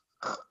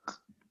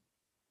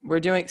 We're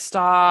doing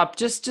stop.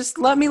 Just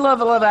let me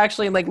love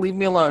Actually, and like leave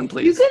me alone,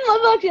 please. You can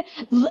love Actually.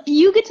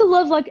 You get to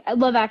love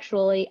Love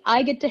Actually.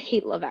 I get to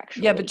hate Love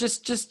Actually. Yeah, but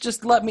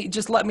just let me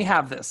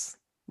have this.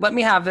 Let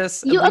me have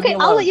this. You okay?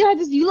 I'll let you have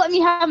this. You let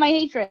me have my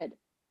hatred.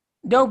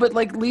 No, but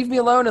like leave me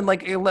alone and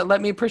like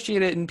let me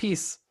appreciate it in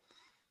peace.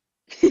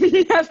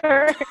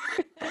 Never.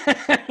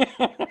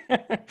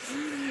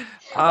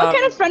 What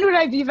kind of friend would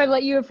I be if I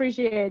let you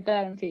appreciate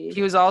that in peace?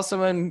 He was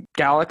also in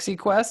Galaxy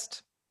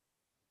Quest.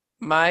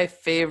 My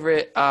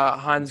favorite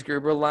Hans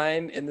Gruber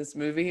line in this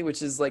movie,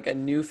 which is like a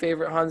new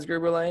favorite Hans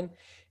Gruber line,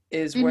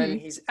 is when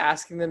he's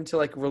asking them to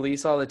like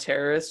release all the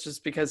terrorists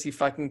just because he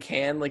fucking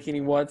can, like, and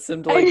he wants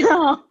them to like. I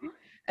know.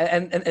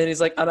 And he's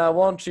like, and I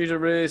want you to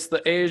release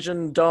the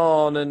Asian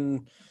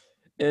Dawn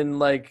in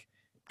like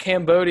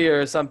Cambodia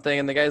or something,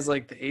 and the guy's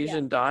like, the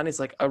Asian Dawn. He's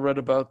like, I read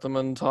about them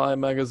in Time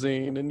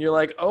magazine, and you're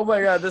like, oh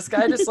my god, this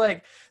guy just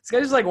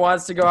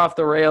wants to go off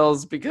the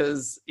rails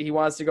because he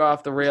wants to go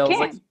off the rails.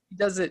 Like he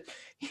doesn't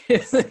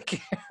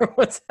care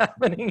what's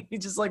happening. He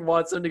just like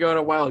wants them to go on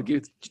a wild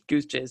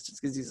goose chase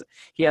just because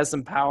he has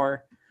some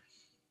power.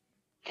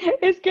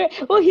 It's good.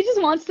 Well, he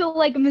just wants to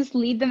like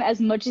mislead them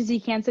as much as he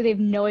can, so they have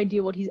no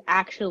idea what he's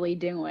actually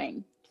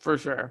doing. For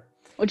sure.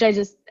 Which I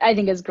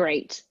think is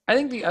great. I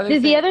think the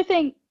other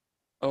thing.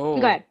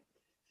 Oh, go ahead.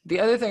 The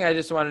other thing I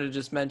just wanted to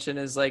just mention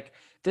is like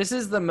this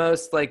is the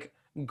most like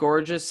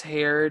gorgeous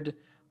haired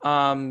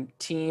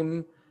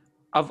team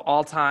of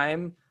all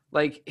time.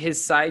 Like his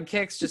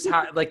sidekicks just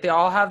like they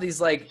all have these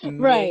like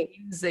right.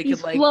 Manes. They these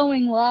could like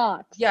flowing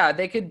locks. Yeah,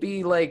 they could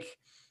be like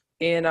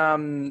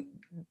in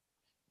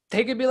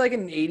they could be like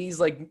an 80s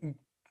like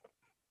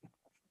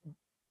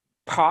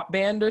pop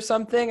band or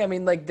something. I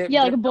mean like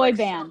like a boy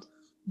band.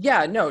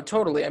 Yeah, no,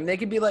 totally. I mean they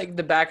could be like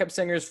the backup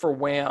singers for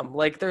Wham.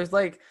 Like they're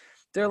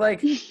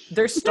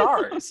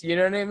stars, you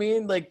know what I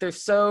mean? Like they're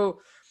so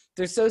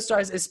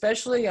stars,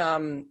 especially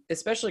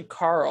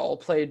Carl,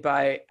 played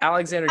by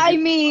Alexander. I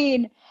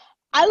mean,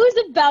 I was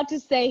about to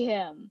say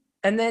him.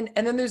 And then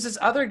there's this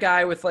other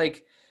guy with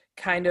like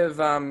kind of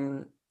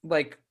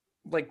like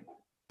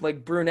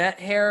brunette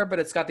hair, but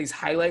it's got these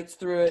highlights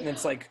through it and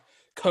it's like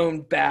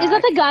combed back. Is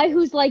that the guy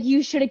who's like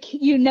you should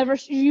never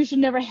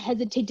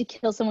hesitate to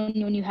kill someone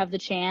when you have the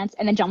chance,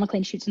 and then John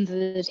McClane shoots him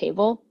through the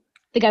table?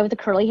 The guy with the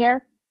curly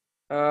hair?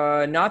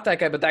 Not that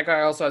guy, but that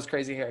guy also has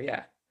crazy hair,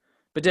 yeah.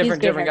 But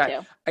different guy.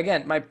 Too.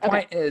 Again, my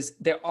point is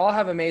they all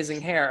have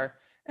amazing hair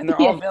and they're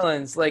all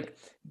villains. Like,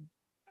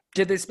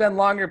 did they spend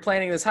longer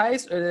planning this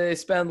heist or did they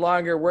spend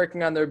longer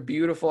working on their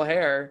beautiful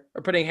hair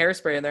or putting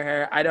hairspray in their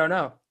hair? I don't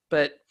know.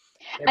 But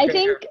I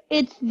think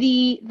it's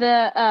the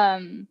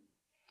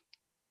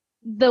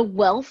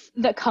wealth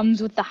that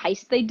comes with the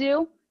heist they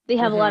do. They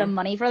have a lot of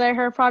money for their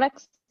hair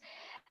products.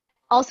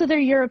 Also, they're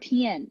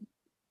European.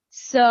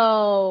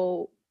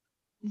 So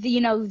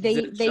they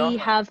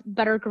have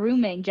better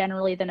grooming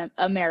generally than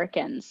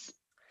Americans.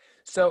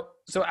 So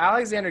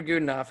Alexander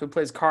Goodenough, who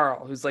plays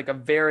Carl, who's like a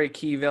very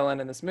key villain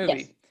in this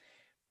movie,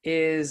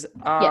 was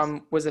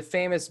a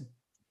famous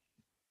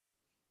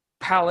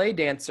ballet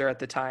dancer at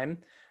the time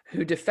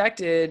who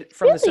defected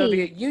from the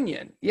Soviet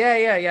Union.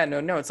 Yeah.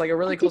 No, it's like a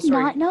really cool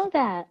story. I did not know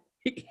that.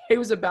 He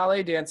was a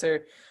ballet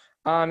dancer.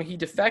 He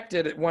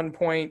defected at one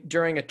point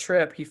during a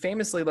trip. He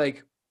famously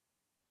like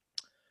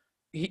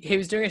he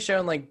was doing a show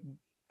in like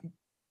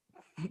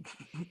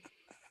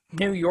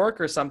New York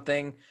or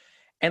something,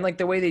 and like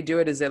the way they do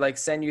it is they like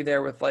send you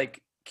there with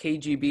like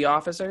KGB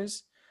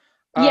officers.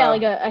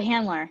 Like a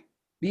handler.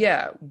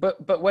 Yeah,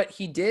 but what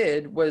he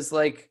did was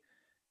like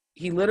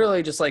he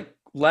literally just like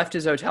left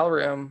his hotel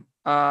room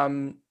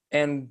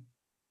and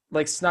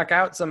like snuck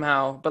out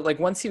somehow, but like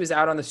once he was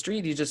out on the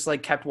street he just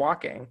like kept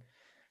walking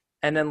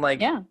and then like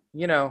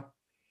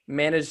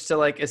managed to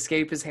like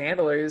escape his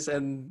handlers,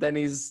 and then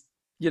he's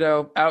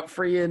out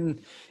free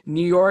in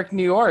New York.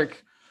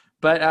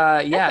 But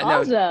That's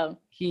awesome.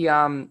 He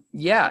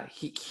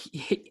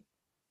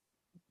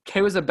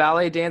was a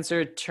ballet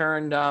dancer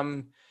turned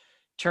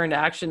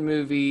action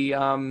movie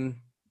villain,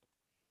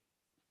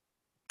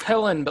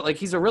 but like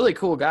he's a really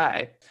cool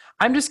guy.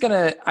 I'm just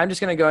gonna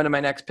go into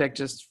my next pick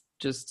just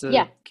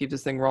to keep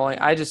this thing rolling.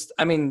 I'm just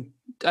gonna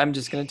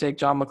take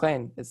John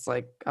McClane. It's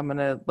like I'm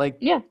gonna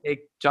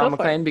take John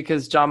McClane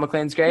because John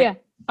McClane's great. Yeah.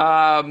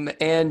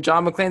 And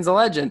John McClane's a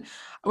legend.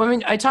 I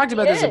mean, I talked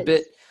about this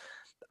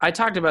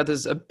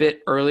a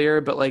bit earlier,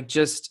 but like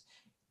just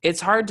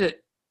it's hard to.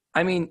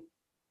 I mean,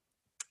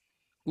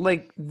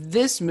 like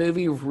this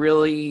movie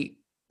really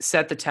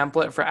set the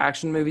template for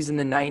action movies in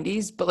the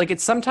 90s, but like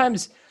it's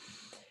sometimes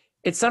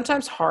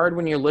hard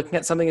when you're looking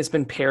at something that's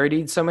been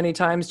parodied so many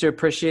times to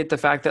appreciate the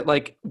fact that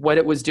like what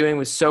it was doing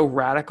was so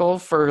radical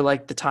for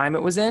like the time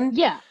it was in.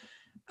 Yeah.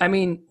 I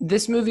mean,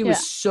 this movie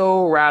was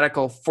so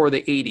radical for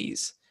the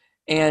 80s,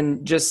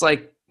 and just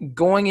like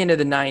going into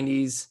the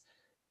 90s,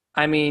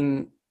 I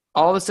mean,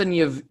 all of a sudden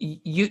you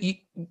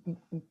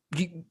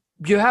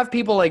have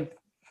people like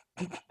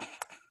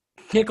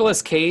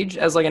Nicolas Cage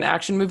as like an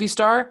action movie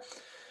star,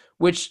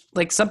 which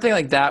like something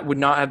like that would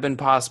not have been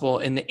possible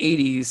in the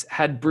 80s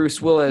had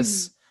Bruce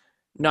Willis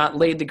not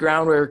laid the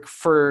groundwork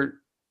for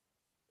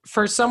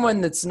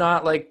someone that's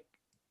not like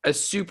a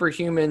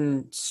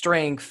superhuman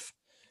strength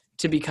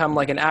to become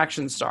like an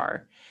action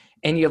star.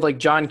 And you have like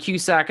John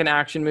Cusack in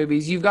action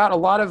movies. You've got a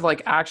lot of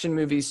like action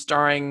movies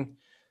starring,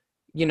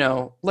 you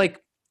know,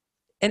 like,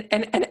 and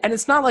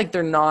it's not like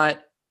they're not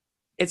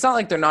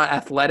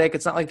athletic.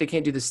 It's not like they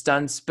can't do the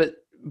stunts, but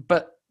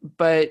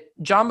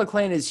John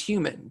McClane is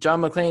human.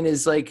 John McClane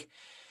is like,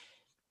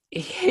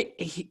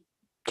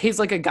 he's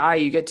like a guy,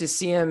 you get to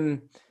see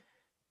him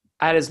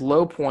at his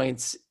low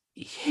points.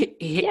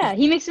 He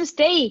makes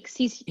mistakes.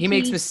 He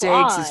makes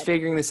mistakes. Flawed. He's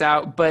figuring this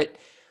out, but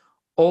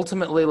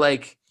ultimately,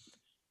 like,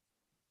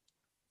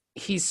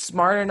 he's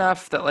smart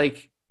enough that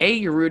like A,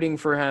 you're rooting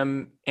for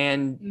him,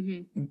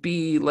 and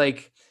B,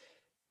 like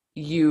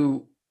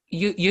you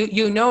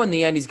know in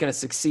the end he's going to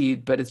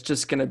succeed, but it's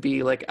just going to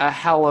be like a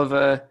hell of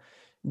a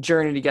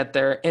journey to get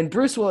there. And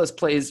Bruce Willis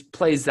plays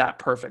that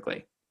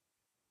perfectly.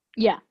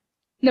 Yeah.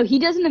 No, he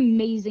does an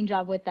amazing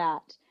job with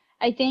that.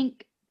 I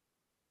think,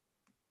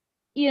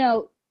 you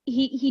know,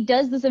 he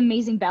does this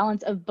amazing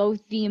balance of both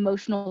the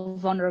emotional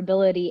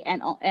vulnerability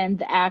and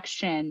the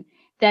action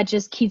that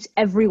just keeps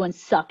everyone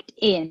sucked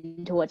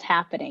into what's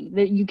happening.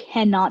 That you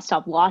cannot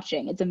stop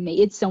watching. It's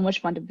amazing. It's so much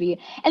fun to be.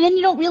 And then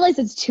you don't realize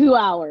it's 2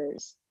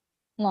 hours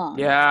long.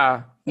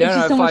 Yeah. It's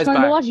just so much fun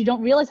by. to watch. You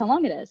don't realize how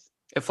long it is.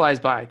 It flies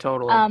by,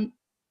 totally.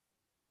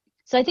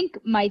 So I think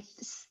my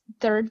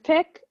third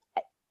pick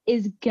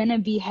is gonna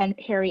be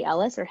Harry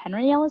Ellis or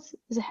Henry Ellis.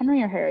 Is it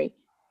Henry or Harry?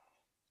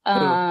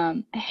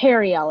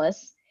 Harry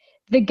Ellis,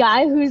 the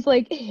guy who's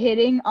like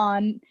hitting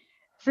on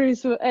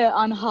Bruce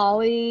on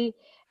Holly.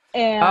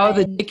 And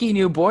the dicky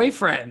new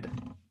boyfriend.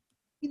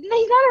 He's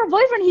not her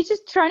boyfriend. He's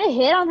just trying to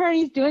hit on her, and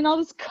he's doing all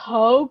this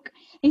coke.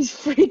 He's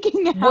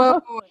freaking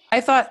out. Whoa,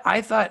 I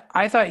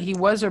thought he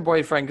was her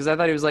boyfriend, because I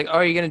thought he was like, "Oh,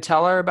 are you gonna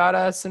tell her about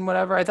us and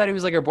whatever?" I thought he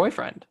was like her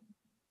boyfriend.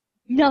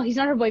 No, he's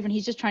not her boyfriend.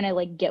 He's just trying to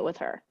like get with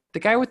her. The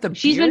guy with the beard?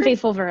 She's been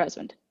faithful for her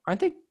husband. Aren't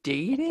they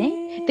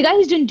dating? The guy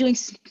who's doing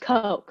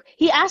coke.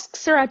 He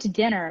asks her out to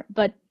dinner,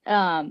 but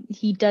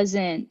he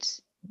doesn't.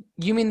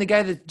 You mean the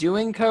guy that's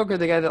doing coke, or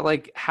the guy that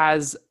like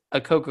has a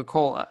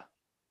Coca-Cola?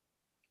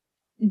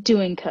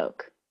 Doing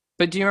coke.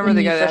 But do you remember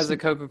the guy that has a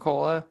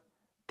Coca-Cola?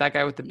 That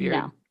guy with the beard?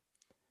 No.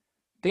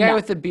 The guy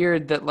with the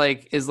beard that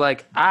like is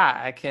like,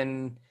 I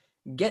can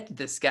get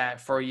this guy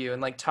for you,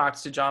 and like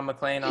talks to John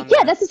McClane on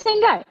that's the same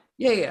guy.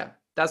 Yeah.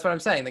 That's what I'm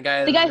saying. The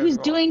guy who's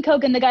doing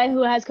coke and the guy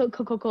who has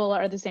Coca-Cola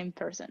are the same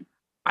person.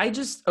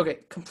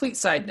 Complete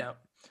side note.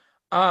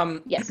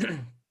 Yes.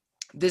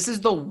 This is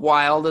the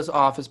wildest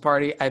office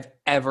party I've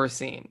ever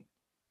seen.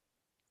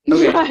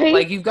 Okay, right?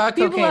 Like you've got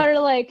cocaine. People are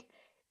like.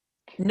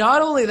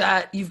 Not only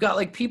that, you've got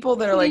like people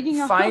that are like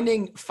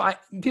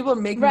people are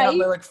making out.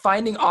 They're like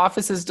finding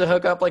offices to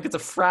hook up, like it's a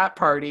frat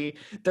party.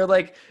 They're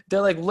like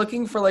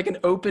looking for like an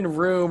open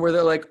room where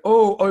they're like,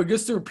 oh, I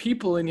guess there are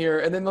people in here,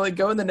 and then they like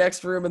go in the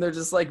next room and they're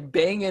just like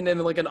banging in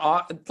like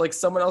like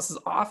someone else's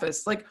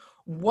office. Like,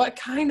 what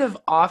kind of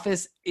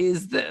office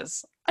is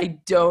this? I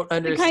don't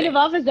understand. The kind of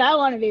office I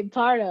want to be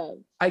part of.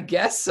 I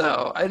guess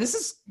so.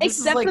 This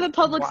Except is, like, for the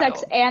public wild.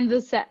 sex and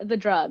the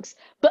drugs,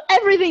 but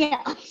everything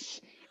else.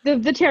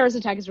 The terrorist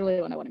attack is really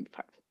the one I want to be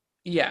part of.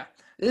 Yeah,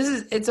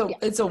 it's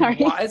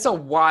a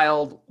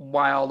wild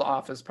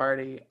office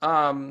party.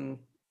 I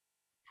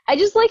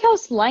just like how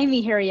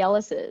slimy Harry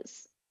Ellis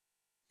is.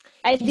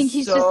 I think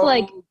he's so just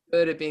like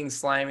good at being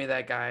slimy,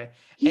 that guy.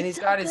 And he's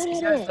got his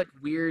like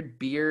weird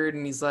beard,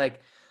 and he's like,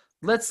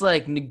 let's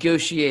like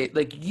negotiate,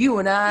 like you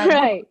and I.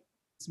 Right.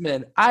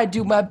 Man, I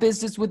do my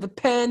business with a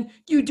pen.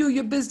 You do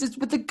your business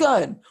with a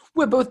gun.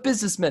 We're both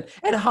businessmen.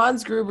 And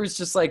Hans Gruber's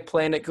just like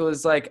playing it cool.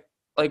 It's like,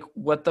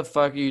 what the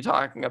fuck are you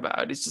talking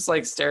about? He's just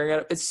like staring at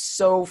it. It's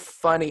so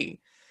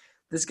funny.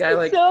 This guy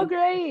like so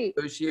great.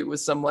 Negotiate with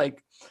some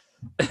like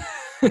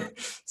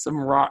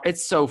some raw.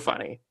 It's so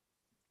funny.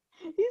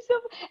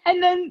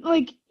 And then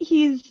like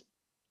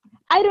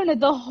I don't know,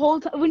 the whole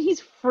time when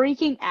he's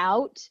freaking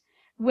out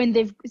when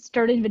they've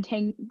started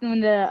when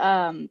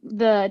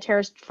the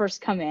terrorists first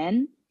come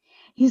in,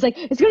 he's like,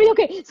 it's gonna be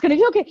okay. It's gonna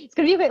be okay. It's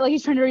gonna be okay. Like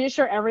he's trying to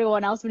reassure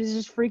everyone else, but he's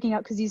just freaking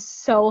out because he's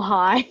so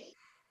high.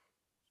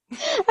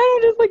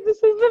 I'm just like, this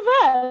is the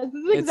best.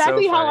 This is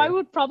exactly how I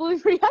would probably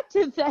react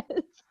to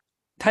this.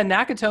 The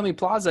Nakatomi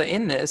Plaza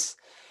in this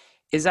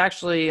is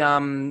actually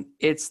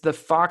it's the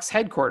Fox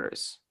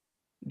headquarters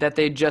that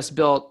they just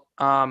built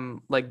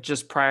like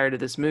just prior to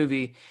this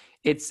movie.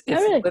 It's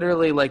really?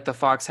 Literally like the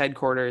Fox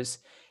headquarters,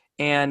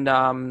 and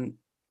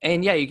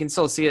yeah, you can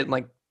still see it in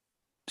like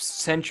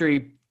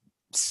Century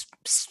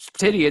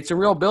City. It's a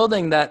real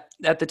building that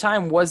at the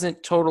time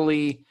wasn't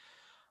totally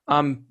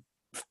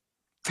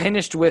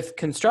finished with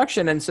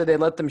construction, and so they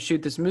let them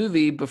shoot this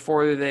movie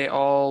before they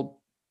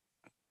all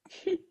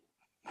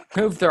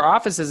moved their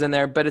offices in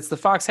there. But it's the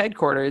Fox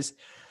headquarters,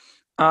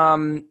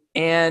 and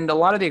a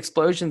lot of the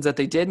explosions that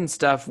they did and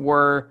stuff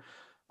were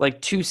like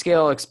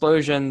 2-scale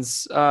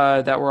explosions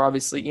that were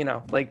obviously, you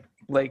know, like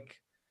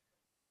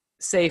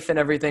safe and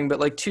everything, but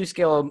like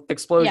 2-scale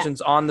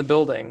explosions on the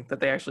building that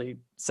they actually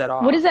set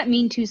off. What does that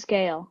mean,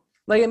 2-scale?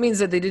 Like, it means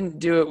that they didn't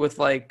do it with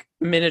like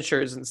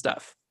miniatures and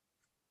stuff.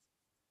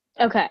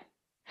 Okay.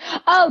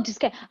 Oh,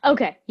 2-scale.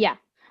 Okay, yeah.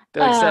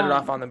 They like set it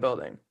off on the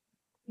building.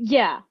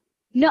 Yeah.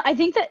 No, I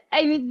think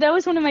that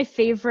was one of my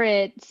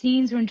favorite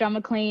scenes when John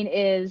McClane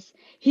is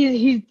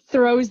he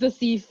throws the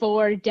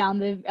C4 down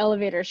the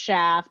elevator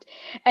shaft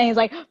and he's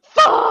like,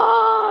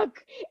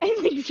 fuck, and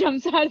he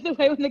jumps out of the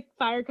way when the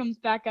fire comes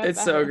back up.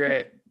 It's so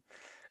great.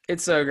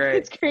 It's so great.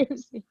 It's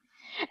crazy.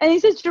 And he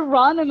says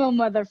Geronimo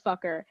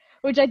motherfucker,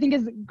 which I think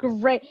is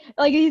great.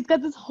 Like, he's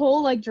got this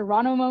whole like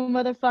Geronimo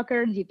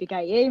motherfucker,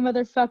 Yippee-ki-yay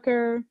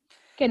motherfucker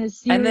kind of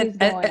series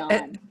going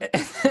on.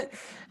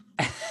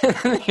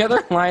 The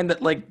other line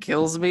that like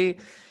kills me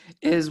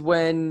is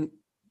when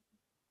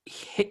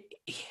he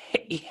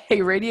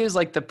radios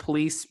like the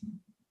police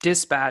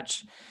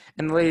dispatch,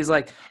 and the lady's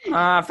like,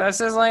 if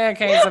this is like a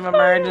case of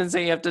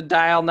emergency, you have to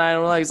dial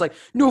 911. He's like,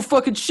 no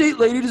fucking shit,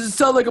 lady. Does it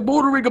sound like I'm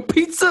ordering a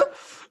pizza?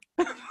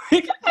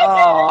 Like,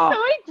 so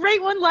many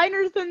great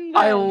one-liners in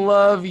there. I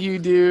love you,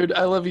 dude.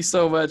 I love you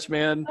so much,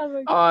 man.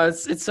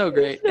 It's so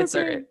great. It's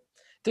so great.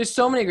 There's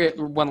so many great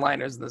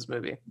one-liners in this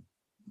movie.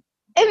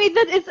 I mean,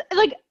 it's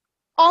like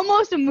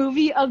almost a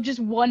movie of just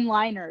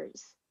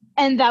one-liners,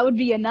 and that would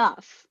be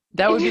enough.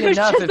 That would be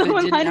enough if it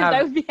didn't have.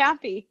 I would be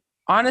happy.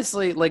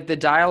 Honestly, like the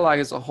dialogue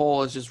as a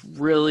whole is just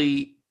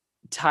really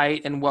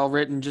tight and well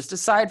written. Just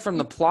aside from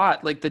the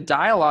plot, like the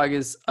dialogue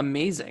is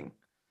amazing.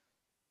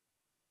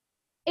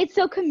 It's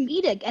so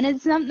comedic, and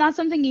it's not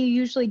something you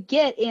usually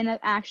get in an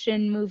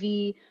action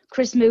movie,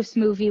 Christmas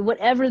movie,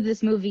 whatever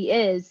this movie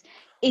is.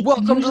 It's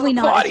Welcome usually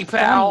to the not party,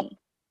 pal. funny.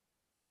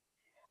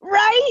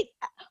 Right?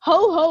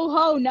 Ho, ho,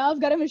 ho, now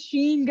I've got a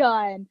machine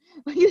gun.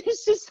 Like,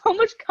 there's just so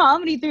much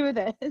comedy through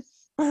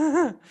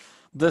this.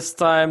 This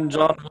time,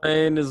 John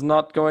Wayne is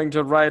not going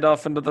to ride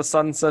off into the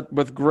sunset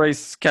with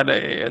Grace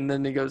Kelly. And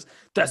then he goes,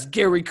 that's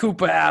Gary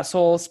Cooper,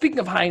 asshole. Speaking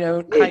of High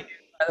Noon, by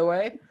the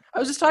way, I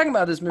was just talking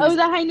about this movie. Oh, is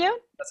that High Noon?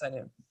 That's High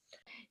Noon.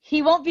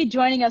 He won't be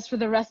joining us for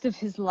the rest of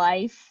his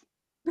life.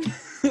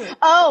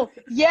 Oh,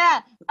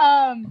 yeah.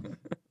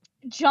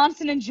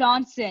 Johnson &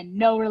 Johnson,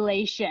 no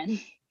relation.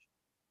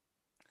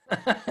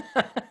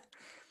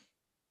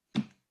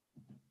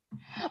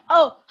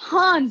 Oh,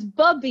 Hans,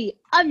 Bubby,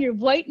 I'm your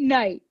white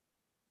knight.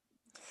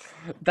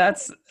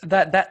 That's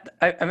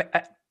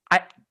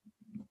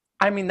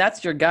I mean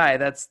that's your guy.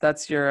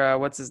 That's your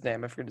what's his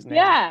name? I forget his name.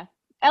 Yeah,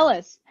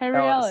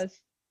 Henry Ellis.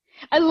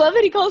 I love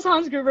that he calls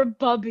Hans Gruber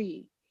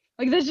Bubby.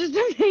 Like, that's just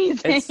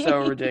amazing. It's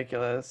so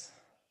ridiculous.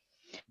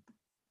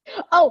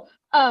 Oh,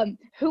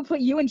 who's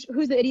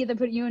the idiot that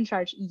put you in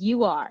charge?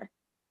 You are.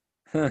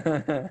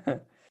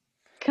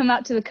 Come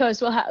out to the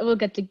coast. We'll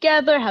get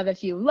together, have a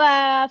few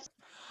laughs.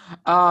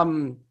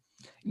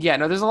 Yeah,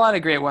 no, there's a lot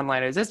of great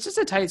one-liners. It's just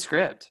a tight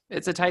script.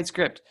 It's a tight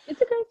script.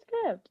 It's a great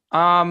script.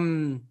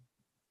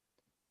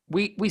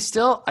 We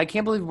still, I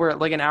can't believe we're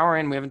like an hour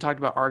in. We haven't talked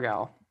about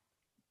Argyle.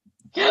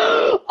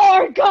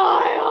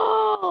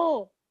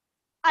 Argyle!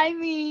 I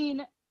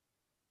mean,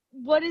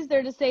 what is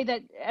there to say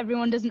that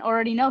everyone doesn't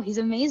already know? He's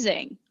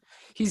amazing.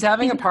 He's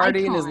having a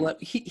party in his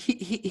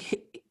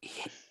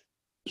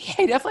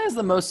he definitely has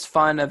the most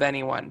fun of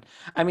anyone.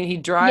 I mean, he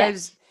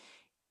drives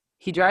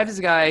his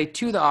guy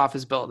to the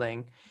office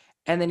building,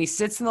 and then he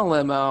sits in the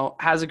limo,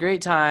 has a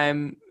great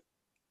time,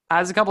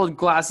 has a couple of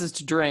glasses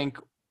to drink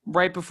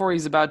right before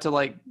he's about to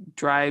like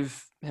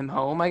drive him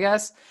home, I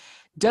guess.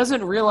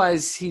 Doesn't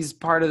realize he's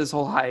part of this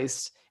whole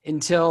heist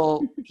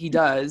until he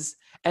does,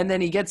 and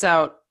then he gets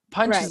out,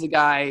 punches a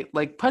guy,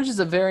 like punches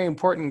a very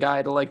important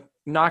guy to like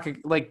knock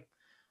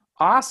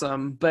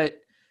awesome, but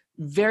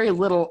very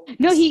little.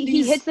 No,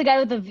 he hits the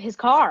guy with his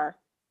car.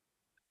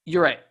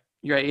 You're right.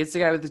 He hits the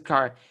guy with his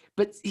car,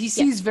 but he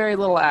sees very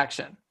little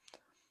action,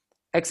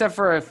 except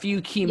for a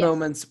few key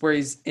moments where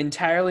he's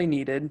entirely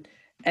needed,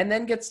 and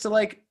then gets to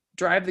like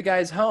drive the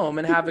guys home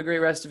and have a great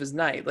rest of his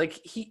night. Like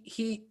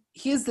he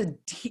is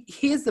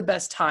the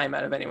best time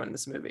out of anyone in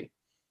this movie.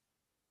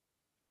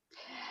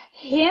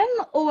 Him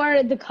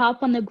or the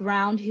cop on the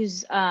ground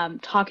who's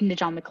talking to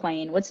John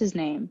McClane? What's his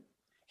name?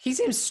 He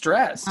seems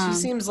stressed. He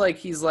seems like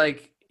he's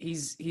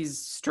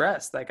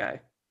stressed, that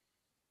guy.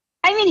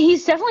 I mean,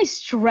 he's definitely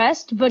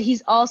stressed, but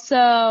he's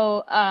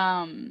also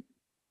the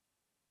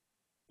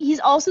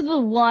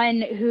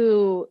one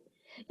who,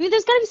 I mean,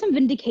 there's got to be some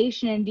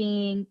vindication in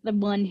being the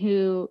one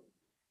who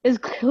is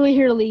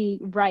clearly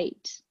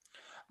right.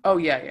 Oh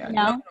yeah.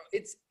 No,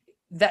 it's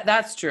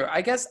that's true.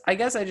 I guess I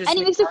just. And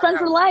he makes a friend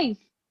for life.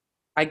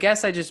 I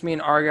guess I just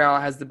mean Argyle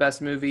has the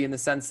best movie in the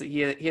sense that he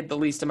had the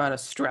least amount of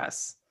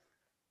stress.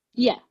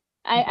 Yeah,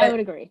 I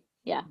would agree.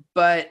 Yeah.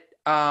 But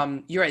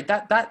you're right.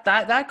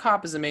 That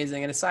cop is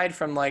amazing. And aside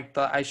from like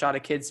the I shot a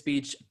kid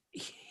speech,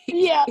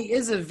 he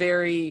is a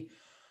very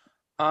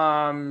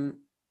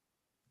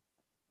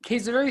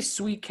he's a very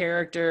sweet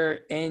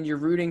character, and you're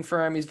rooting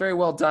for him. He's very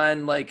well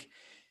done. Like,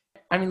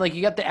 I mean, like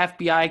you got the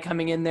FBI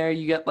coming in there,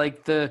 you get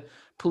like the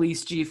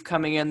police chief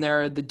coming in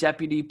there, the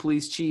deputy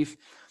police chief,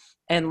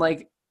 and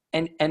like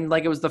and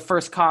like it was the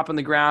first cop on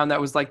the ground that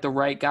was like the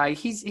right guy.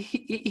 He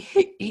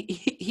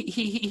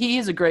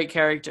is a great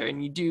character,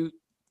 and you do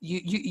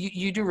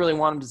really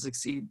want him to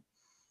succeed,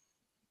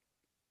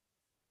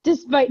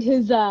 despite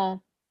his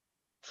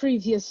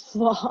previous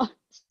flaw.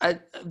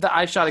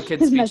 I shot a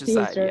kid's speech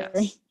aside.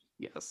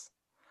 Yes.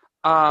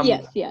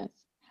 Yes.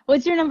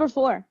 What's your number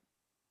 4?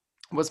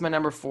 What's my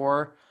number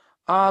 4?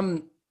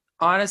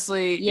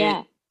 Honestly,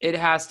 it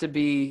has to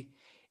be.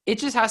 It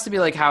just has to be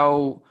like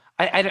how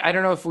I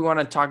don't know if we want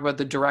to talk about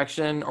the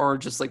direction or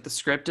just like the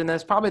script in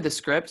this. Probably the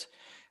script.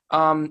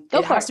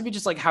 It has to be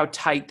just like how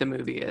tight the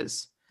movie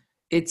is.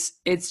 It's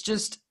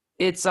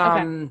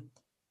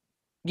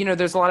you know,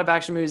 there's a lot of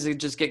action movies that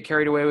just get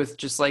carried away with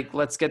just like,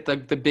 let's get the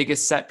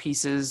biggest set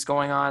pieces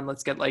going on.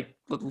 Let's get like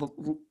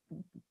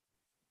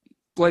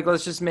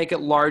let's just make it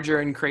larger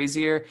and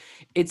crazier.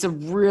 It's a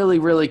really,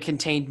 really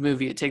contained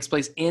movie. It takes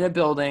place in a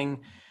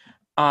building.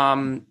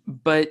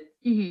 But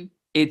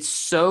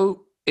it's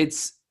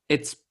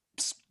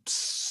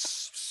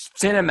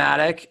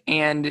cinematic,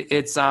 and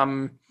it's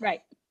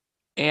right.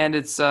 And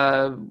it's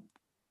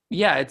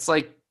it's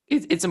like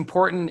it's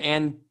important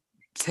and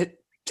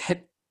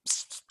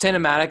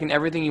cinematic and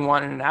everything you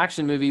want in an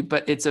action movie,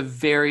 but it's a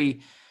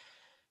very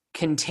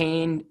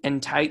contained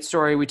and tight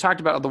story. We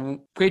talked about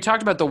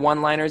the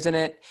one-liners in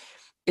it.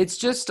 It's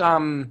just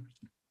and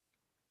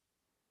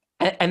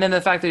then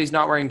the fact that he's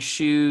not wearing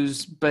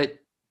shoes, but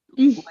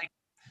like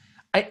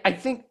I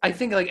think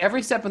like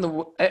every step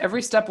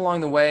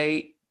along the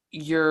way,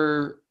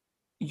 you're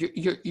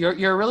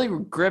really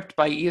gripped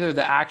by either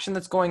the action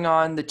that's going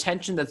on, the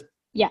tension that's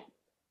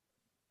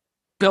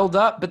build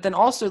up, but then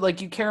also like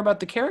you care about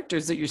the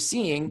characters that you're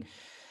seeing,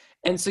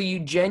 and so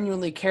you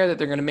genuinely care that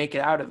they're going to make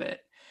it out of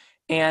it.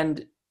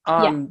 And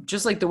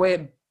just like the way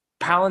it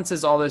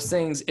balances all those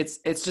things, it's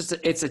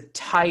a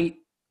tight,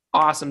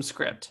 awesome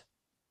script.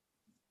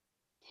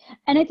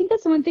 And I think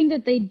that's one thing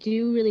that they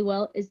do really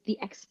well is the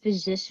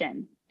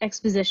exposition.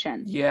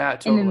 Yeah,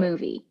 totally. In the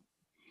movie.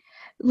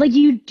 Like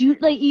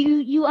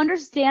you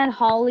understand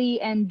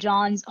Holly and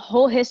John's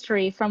whole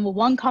history from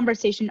one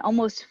conversation,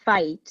 almost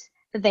fight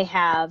that they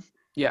have.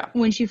 Yeah.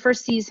 When she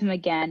first sees him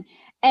again.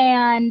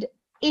 And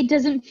it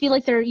doesn't feel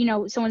like they're,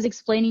 someone's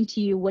explaining to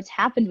you what's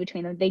happened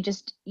between them. They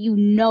just,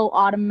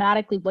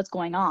 automatically what's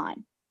going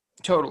on.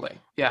 Totally.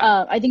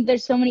 Yeah. I think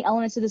there's so many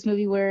elements of this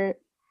movie where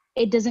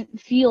it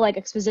doesn't feel like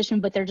exposition,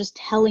 but they're just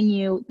telling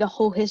you the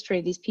whole history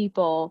of these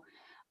people.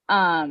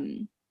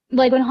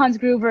 Like when Hans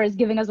Gruber is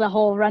giving us the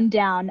whole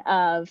rundown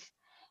of,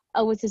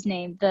 what's his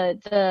name?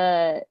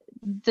 The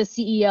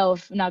CEO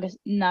of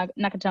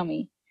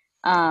Nakatomi.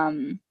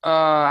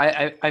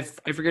 I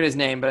forget his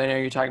name, but I know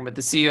you're talking about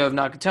the CEO of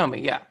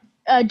Nakatomi. Yeah.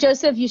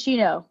 Joseph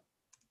Yoshino.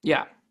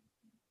 Yeah.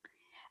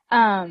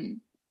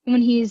 When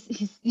he's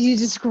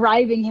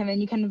describing him,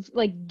 and you kind of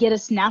like get a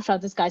snapshot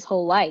of this guy's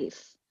whole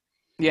life.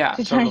 Yeah.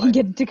 To try and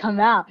get it to come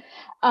out.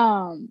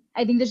 I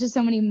think there's just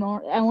so many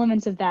more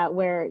elements of that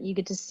where you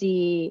get to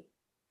see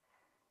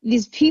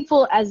these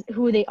people as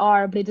who they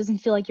are, but it doesn't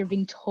feel like you're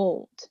being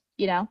told,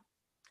 Yeah.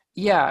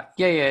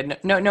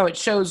 No, it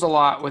shows a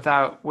lot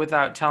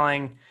without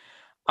telling.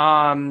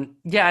 And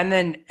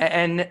then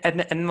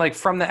and like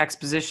from the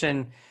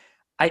exposition,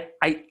 I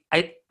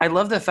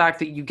love the fact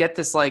that you get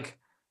this like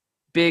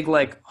big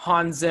like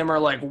Hans Zimmer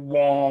like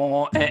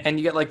wall, and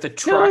you get like the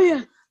truck. Oh,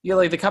 yeah. You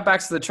like the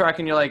cutbacks to the truck,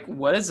 and you're like,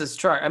 what is this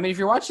truck? I mean, if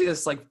you're watching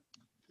this like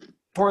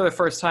for the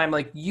first time,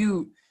 like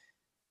you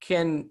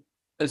can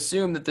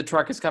assume that the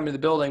truck is coming to the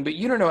building, but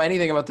you don't know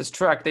anything about this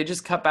truck. They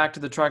just cut back to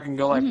the truck and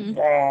go like,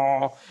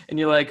 whoa, and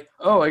you're like,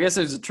 oh, I guess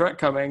there's a truck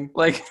coming.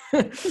 Like,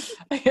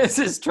 I guess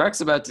this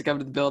truck's about to come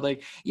to the building.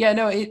 Yeah,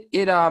 no,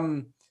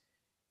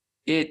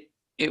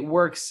 it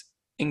works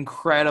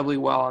incredibly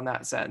well in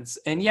that sense.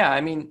 And yeah,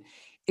 I mean,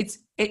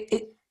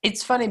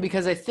 it's funny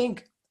because I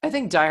think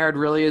Die Hard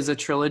really is a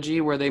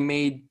trilogy where they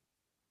made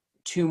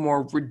 2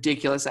 more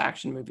ridiculous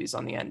action movies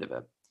on the end of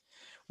it,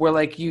 where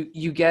like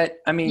you get,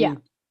 I mean. Yeah.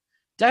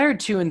 Die Hard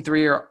 2 and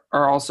 3 are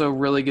also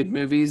really good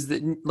movies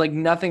that like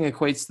nothing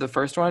equates to the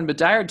first one, but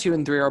Die Hard 2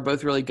 and 3 are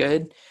both really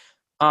good.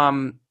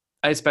 I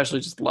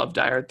especially just love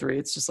Die Hard 3.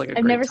 It's just like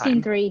I've never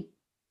seen 3.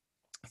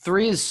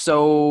 3 is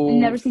so I've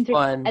never seen 3.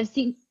 Fun. I've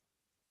seen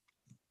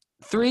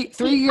 3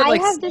 you're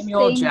like have this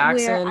Samuel thing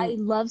Jackson. Where I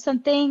love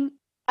something.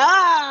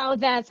 Oh,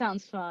 that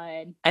sounds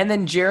fun. And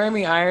then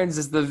Jeremy Irons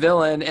is the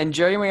villain, and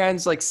Jeremy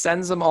Irons like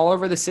sends them all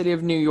over the city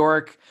of New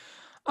York,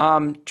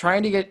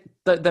 trying to get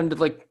them to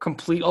like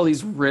complete all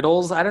these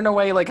riddles. I don't know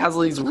why he like has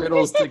all these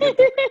riddles to get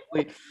them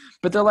complete,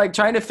 but they're like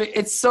trying to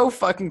it's so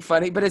fucking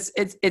funny, but it's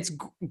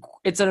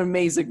an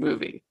amazing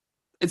movie.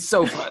 It's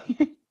so fun.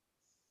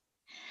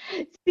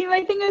 See,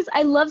 my thing is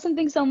I love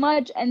something so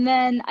much, and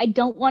then I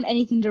don't want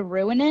anything to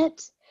ruin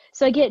it,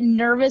 so I get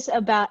nervous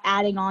about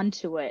adding on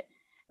to it.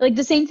 Like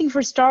the same thing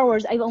for Star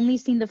Wars. I've only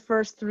seen the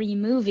first 3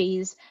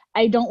 movies.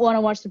 I don't want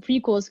to watch the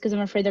prequels because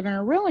I'm afraid they're going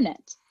to ruin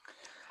it.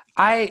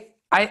 I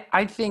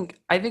think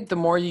the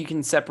more you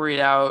can separate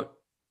out,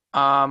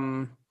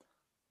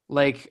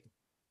 like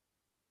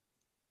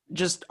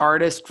just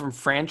artist from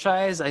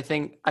franchise, I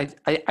think I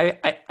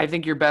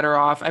think you're better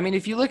off. I mean,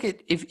 if you look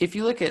at if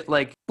you look at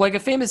like a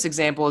famous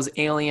example is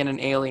Alien and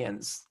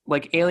Aliens.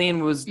 Like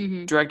Alien was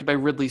directed by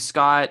Ridley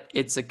Scott.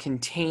 It's a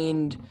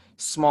contained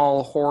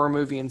small horror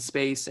movie in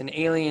space, and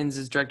Aliens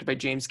is directed by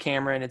James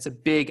Cameron. It's a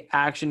big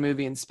action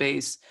movie in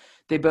space.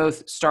 They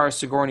both star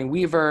Sigourney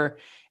Weaver,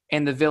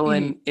 and the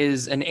villain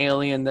is an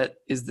alien that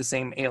is the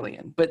same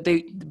alien. But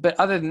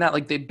other than that,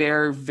 like they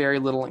bear very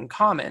little in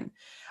common.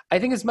 I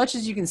think as much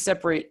as you can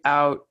separate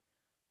out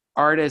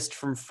artist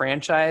from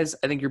franchise,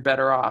 I think you're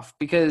better off,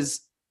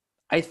 because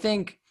I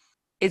think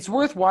it's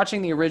worth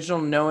watching the original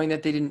knowing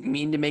that they didn't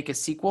mean to make a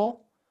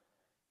sequel,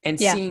 and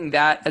seeing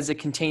that as a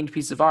contained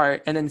piece of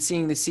art, and then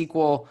seeing the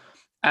sequel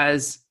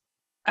as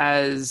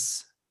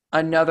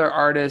another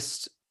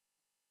artist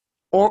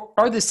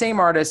or the same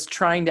artist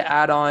trying to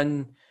add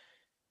on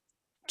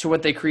to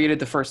what they created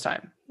the first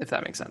time, if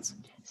that makes sense.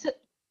 So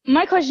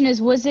my question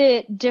is, was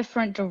it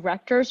different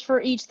directors for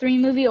each 3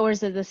 movie, or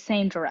is it the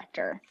same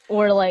director,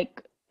 or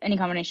like any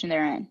combination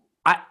therein?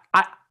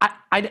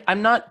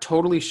 I'm not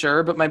totally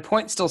sure, but my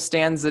point still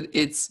stands that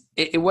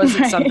it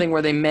wasn't something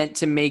where they meant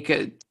to make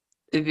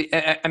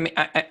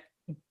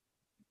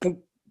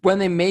when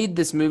they made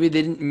this movie,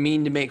 they didn't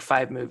mean to make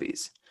 5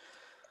 movies.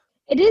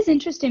 It is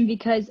interesting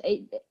because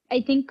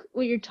I think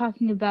what you're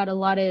talking about a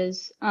lot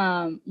is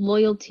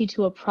loyalty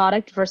to a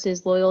product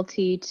versus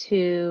loyalty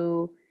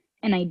to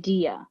an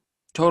idea.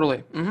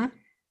 Totally.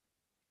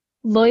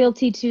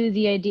 Loyalty to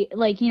the idea,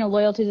 like,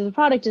 loyalty to the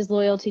product is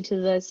loyalty to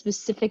the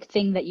specific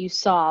thing that you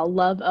saw,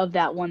 love of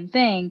that one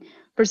thing,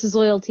 versus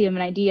loyalty of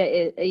an idea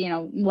is,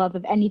 love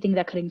of anything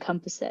that could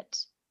encompass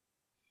it.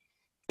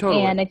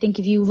 Totally. And I think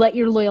if you let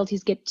your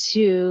loyalties get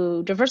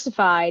too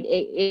diversified,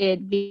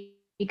 it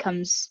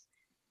becomes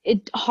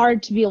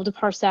hard to be able to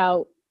parse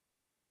out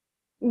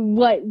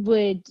what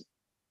would,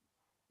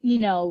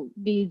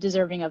 be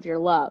deserving of your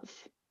love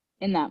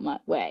in that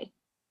way,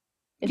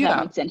 if that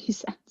makes any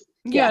sense.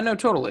 Yeah, no,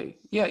 totally.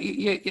 Yeah.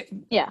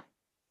 Yeah,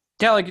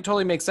 like it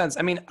totally makes sense.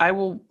 I mean, I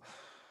will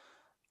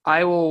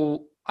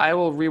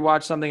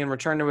rewatch something and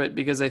return to it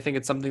because I think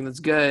it's something that's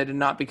good, and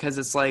not because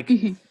it's like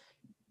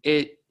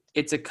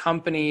it's a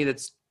company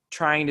that's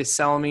trying to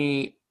sell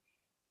me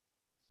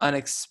an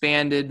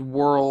expanded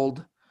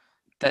world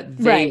that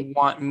they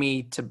want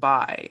me to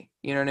buy.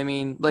 You know what I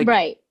mean?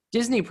 Like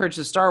Disney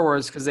purchased Star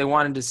Wars because they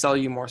wanted to sell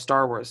you more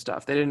Star Wars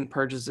stuff. They didn't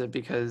purchase it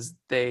because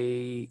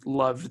they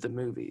loved the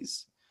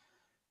movies.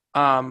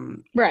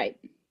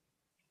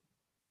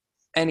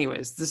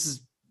 Anyways,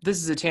 this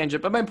is a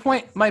tangent, but my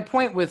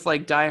point with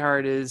like Die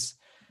Hard is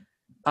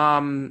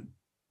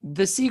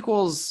the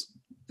sequels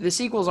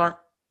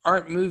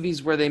aren't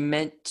movies where they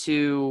meant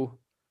to.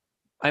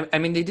 I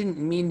mean, they didn't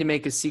mean to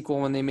make a sequel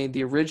when they made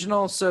the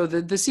original, so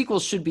the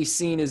sequels should be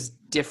seen as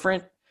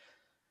different.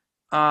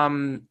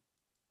 I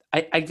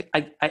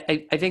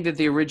think that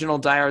the original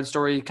Die Hard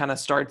story kind of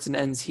starts and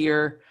ends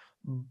here,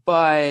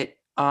 but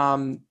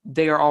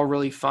they are all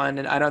really fun,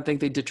 and I don't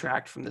think they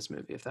detract from this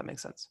movie, if that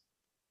makes sense.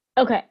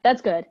 Okay,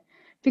 that's good,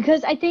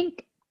 because I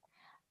think,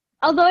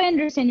 although I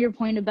understand your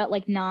point about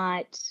like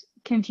not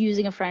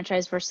confusing a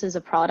franchise versus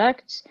a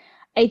product,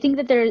 I think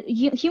that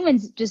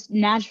humans just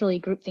naturally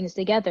group things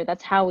together.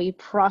 That's how we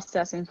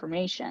process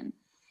information.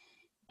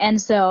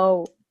 And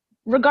so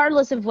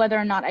regardless of whether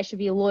or not I should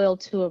be loyal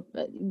to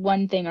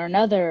one thing or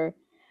another,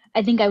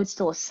 I think I would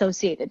still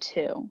associate the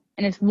two.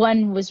 And if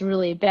one was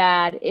really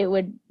bad, it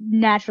would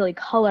naturally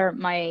color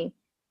my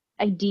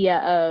idea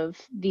of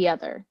the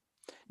other.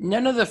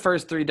 None of the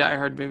first 3 Die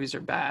Hard movies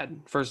are bad,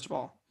 first of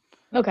all.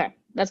 Okay,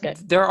 that's good.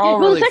 They're all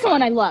really the second fun.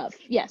 one I love,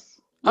 yes.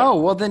 Yeah. Oh,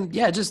 well then,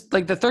 yeah, just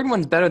like the third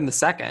one's better than the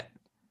second.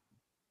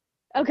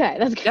 Okay,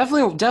 that's good.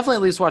 Definitely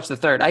at least watch the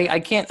third. I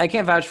can't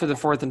vouch for the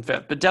 4th and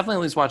 5th, but definitely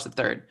at least watch the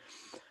third.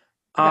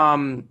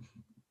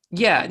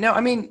 Yeah, no,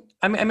 I mean,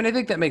 I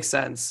think that makes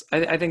sense.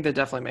 I think that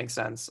definitely makes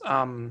sense.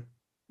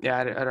 Yeah,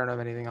 I don't have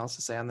anything else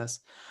to say on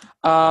this.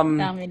 No,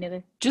 me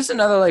neither. Just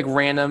another like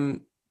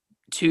random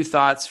 2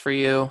 thoughts for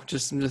you,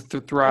 just to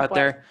throw out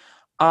there.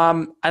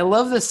 I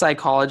love the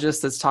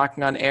psychologist that's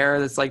talking on air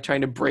that's like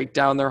trying to break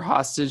down their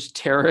hostage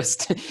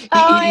terrorist.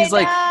 He's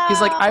like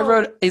I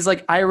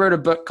wrote a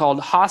book called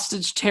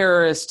Hostage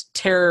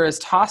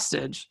Terrorist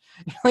Hostage.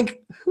 You're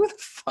like, who the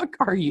fuck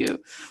are you?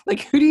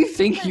 Like, who do you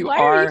think you are?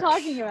 Why are you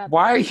talking about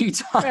Why are you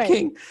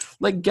talking? Right.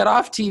 Like, get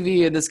off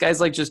TV. And this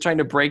guy's like just trying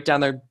to break down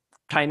their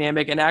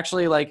dynamic, and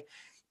actually like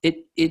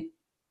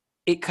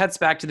it cuts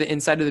back to the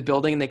inside of the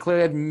building, and they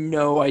clearly have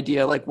no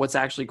idea like what's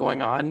actually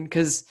going on,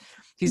 because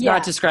he's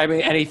not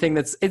describing anything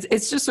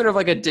it's just sort of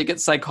like a dig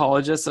at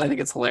psychologists, and I think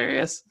it's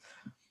hilarious.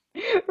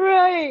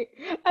 Right.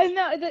 I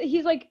know that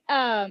he's like,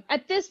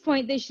 at this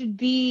point they should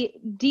be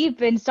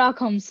deep in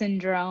Stockholm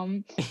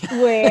syndrome,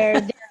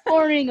 where they're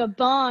forming a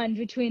bond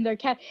between their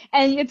cat,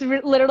 and it's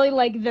literally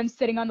like them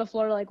sitting on the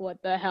floor like, what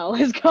the hell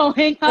is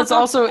going on?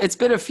 It's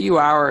been a few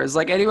hours.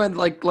 Like anyone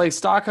like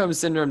Stockholm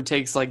syndrome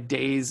takes like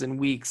days and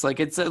weeks.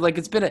 Like it's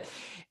been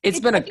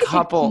a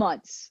couple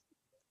months.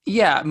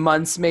 Yeah,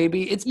 months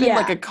maybe. It's been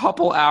like Yeah. a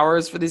couple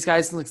hours for these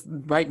guys. And like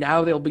right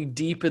now they'll be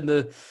deep in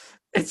the.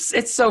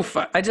 It's so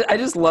fun. I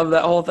just love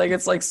that whole thing.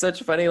 It's like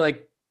such funny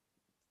like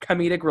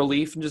comedic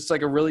relief in just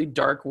like a really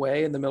dark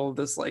way in the middle of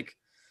this like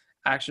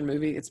action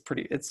movie. It's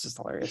just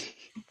hilarious.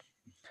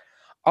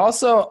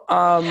 Also,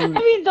 I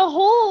mean, the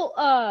whole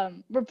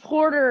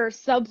reporter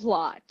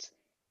subplot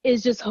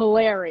is just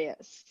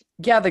hilarious.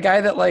 yeah, the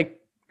guy that like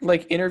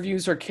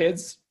interviews her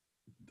kids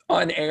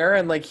on air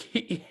and like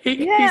he's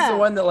Yeah. the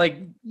one that like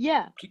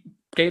Yeah.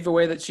 gave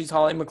away that she's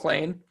Holly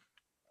McClane.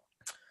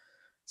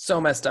 So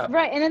messed up.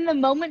 Right. And then the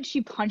moment she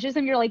punches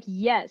him, you're like,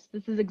 yes,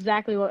 this is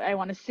exactly what I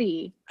want to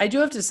see. I do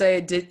have to say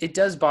it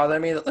does bother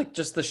me that like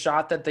just the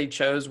shot that they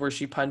chose where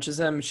she punches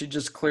him, she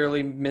just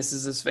clearly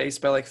misses his face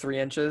by like 3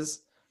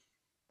 inches.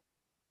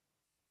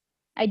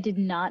 I did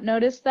not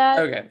notice that.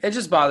 Okay, it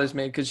just bothers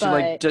me because she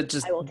like but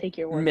just I will take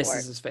your word for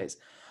misses it. his face.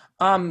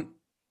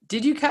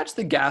 Did you catch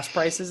the gas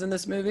prices in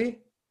this movie?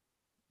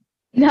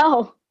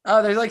 No.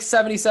 Oh, they're like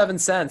 77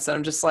 cents, and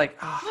I'm just like,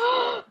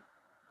 oh,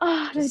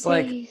 Oh, just the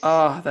like, days.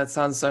 oh, that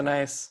sounds so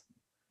nice.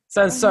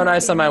 Sounds so Oh,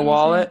 nice on my amazing.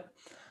 wallet.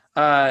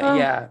 Oh.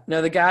 Yeah,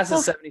 no, the gas Oh.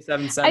 is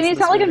 77 cents. I mean, in it's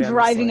this not like movie. I'm just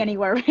driving like-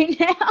 anywhere right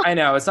now. I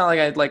know it's not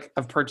like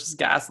I've purchased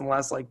gas in the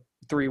last like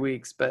 3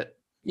 weeks, but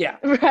yeah.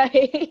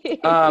 Right.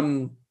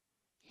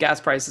 Gas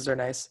prices are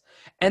nice.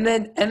 And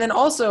then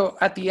also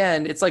at the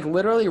end, it's like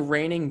literally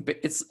raining.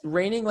 It's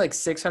raining like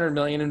 600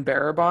 million in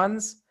bearer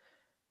bonds.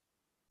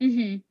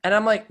 Mm-hmm. And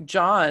I'm like,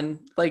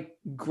 John, like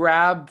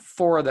grab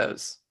 4 of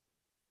those.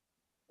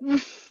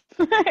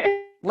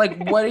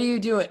 Like, what are you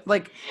doing?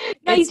 Like,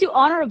 No, he's too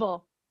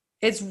honorable.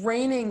 it's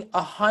raining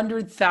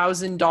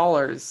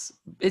 $100,000.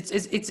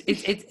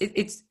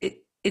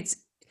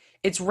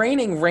 It's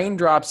raining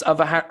raindrops of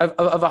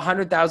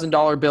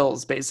 $100,000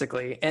 bills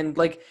basically, and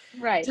like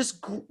Right.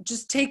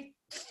 just take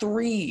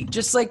 3,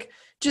 just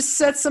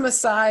set some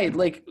aside.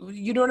 Like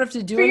you don't have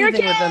to do For your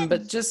anything with them, but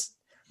kids! just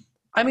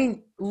I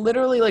mean,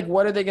 literally, like,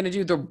 what are they going to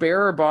do? They're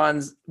bearer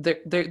bonds.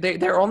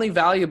 They're only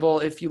valuable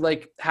if you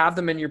like have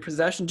them in your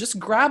possession. Just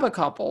grab a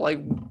couple.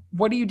 Like,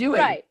 what are you doing?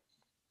 Right.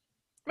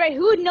 Right.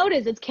 Who would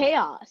notice? It's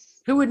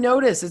chaos. Who would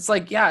notice? It's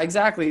like, yeah,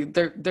 exactly.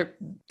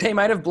 They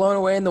might have blown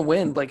away in the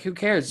wind. Like, who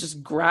cares?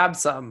 Just grab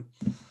some.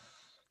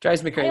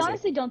 Drives me crazy. I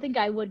honestly don't think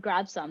I would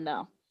grab some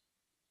though.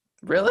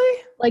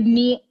 Really? Like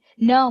me,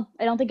 no,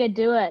 I don't think I'd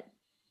do it.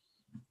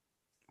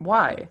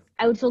 Why?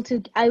 I would feel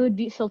too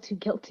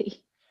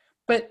guilty.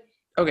 But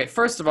okay,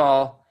 first of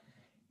all,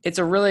 it's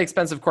a really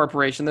expensive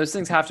corporation. Those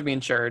things have to be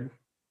insured.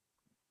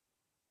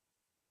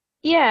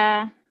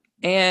 Yeah.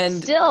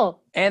 And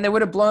they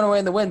would have blown away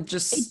in the wind.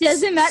 Just it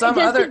doesn't matter. It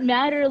doesn't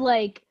matter.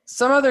 Like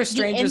some other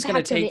stranger's going to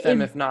impact of take it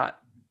them is- if not.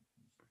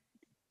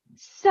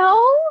 So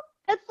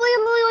that's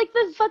literally like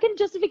the fucking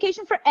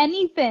justification for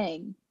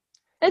anything.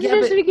 That's Yeah, the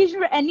but- justification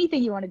for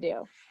anything you want to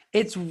do.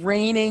 It's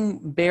raining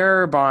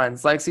bearer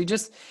bonds. Like, so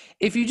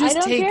if you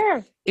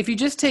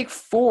just take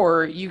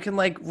 4, you can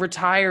like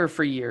retire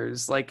for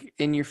years, like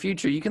in your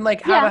future. You can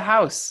like have Yeah. a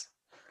house.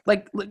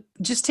 Like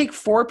just take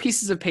 4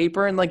 pieces of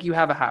paper and like you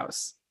have a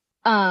house.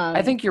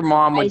 I think your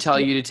mom would tell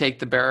you to take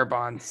the bearer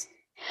bonds.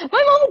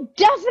 My mom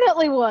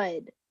definitely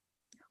would.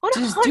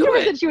 Just do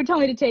 100% it. she would tell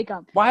me to take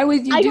them. Why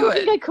would you I do don't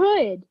it? think I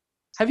could.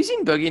 Have you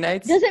seen Boogie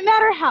Nights? Doesn't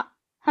matter how.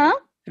 Huh?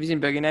 Have you seen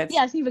Boogie Nights?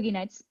 Yeah, I've seen Boogie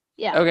Nights.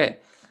 Yeah. Okay.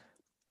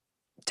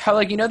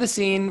 Like, you know the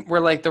scene where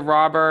like the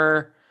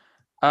robber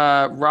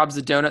robs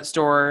a donut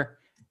store,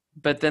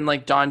 but then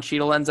like Don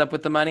Cheadle ends up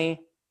with the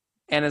money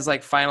and is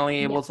like finally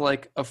able to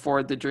like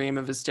afford the dream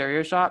of his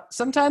stereo shop.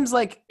 Sometimes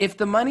like if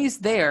the money's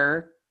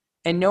there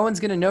and no one's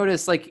gonna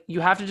notice, like you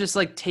have to just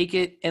like take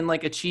it and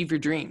like achieve your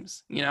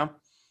dreams, you know?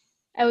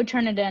 I would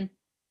turn it in.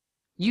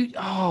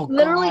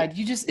 Literally, God,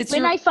 you just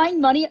when I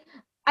find money,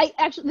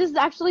 this is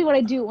actually what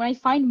I do. When I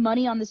find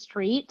money on the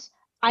street,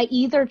 I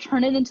either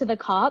turn it into the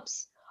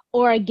cops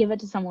or I give it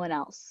to someone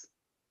else.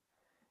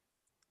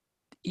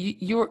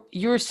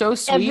 You're so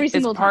sweet. Every It's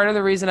single part time. of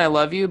the reason I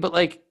love you, but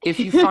like if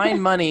you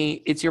find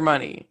money, it's your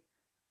money.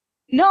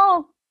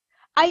 No,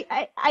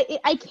 I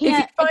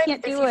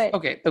can't do it.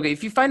 Okay.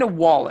 If you find a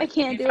wallet, I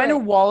can't if do you find it. a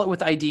wallet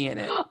with ID in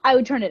it, I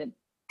would turn it in.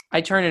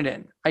 I turn it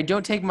in. I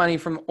don't take money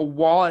from a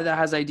wallet that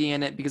has ID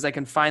in it because I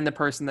can find the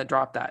person that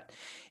dropped that.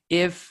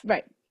 If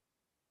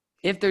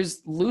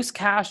there's loose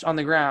cash on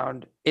the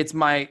ground, it's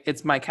my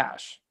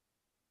cash.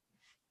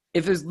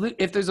 If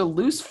there's a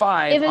loose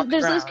 5 If on the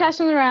there's ground, loose cash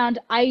on the ground,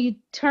 I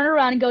turn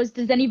around and goes,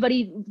 did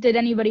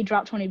anybody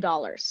drop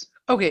 $20?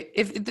 okay,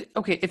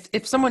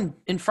 if someone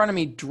in front of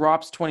me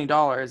drops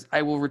 $20,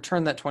 I will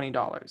return that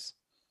 $20.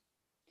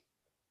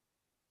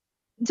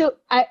 So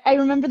I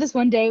remember this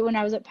one day when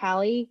I was at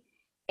Pally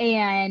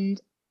and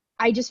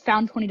I just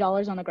found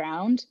 $20 on the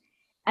ground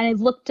and I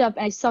looked up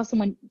and I saw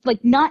someone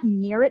like not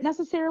near it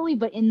necessarily,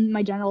 but in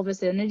my general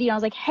vicinity. And I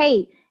was like,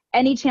 hey,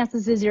 any chance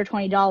this is your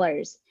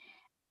 $20?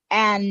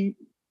 And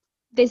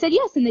they said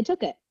yes, and they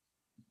took it.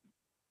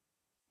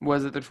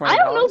 Was it the $20? I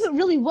don't know if it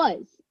really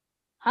was.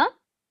 Huh?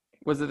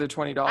 Was it the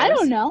 $20? I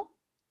don't know.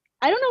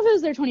 I don't know if it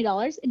was their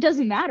 $20. It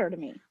doesn't matter to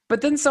me.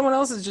 But then someone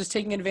else is just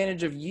taking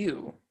advantage of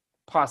you,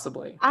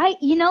 Possibly.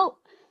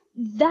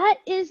 That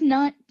is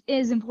not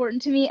as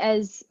important to me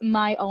as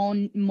my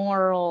own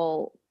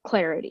moral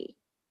clarity.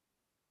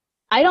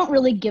 I don't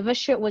really give a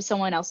shit what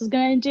someone else is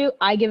going to do.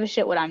 I give a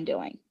shit what I'm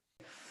doing.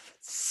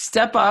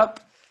 Step up,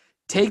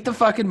 take the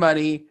fucking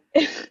money,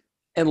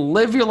 and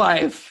live your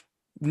life.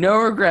 No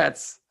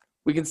regrets.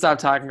 We can stop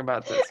talking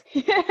about this.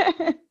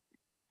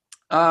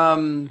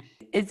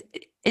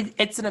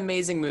 It's an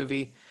amazing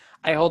movie.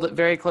 I hold it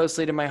very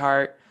closely to my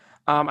heart.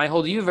 I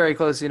hold you very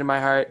closely to my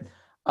heart.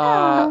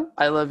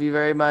 I love you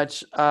very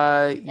much.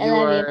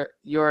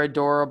 You're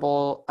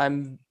adorable.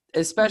 I'm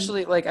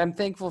especially I'm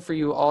thankful for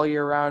you all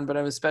year round, but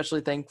I'm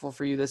especially thankful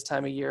for you this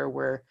time of year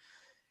where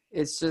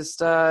it's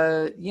just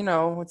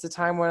it's a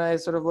time when I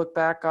sort of look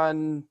back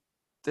on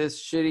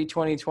this shitty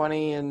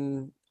 2020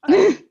 and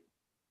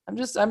I'm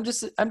just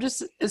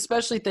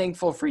especially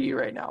thankful for you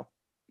right now.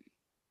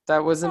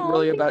 That wasn't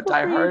really about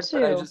Die Hard,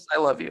 but I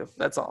love you.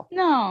 That's all.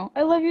 No,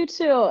 I love you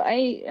too.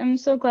 I am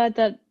so glad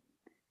that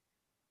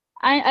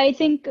I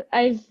think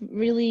I've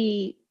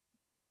really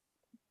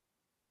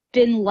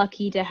been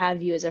lucky to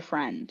have you as a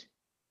friend.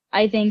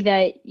 I think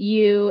that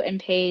you and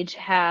Paige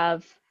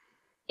have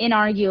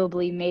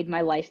inarguably made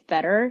my life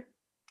better.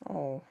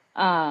 Oh.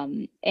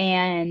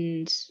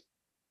 And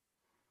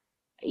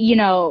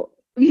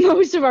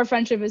most of our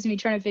friendship is me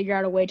trying to figure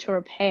out a way to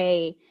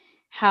repay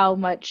how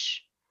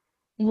much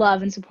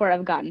love and support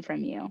I've gotten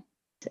from you.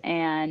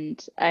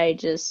 And I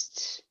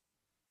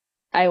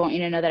want you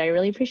to know that I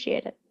really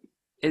appreciate it.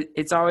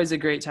 It's always a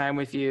great time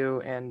with you,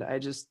 and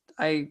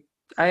I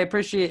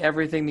appreciate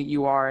everything that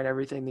you are and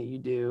everything that you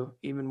do,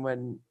 even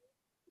when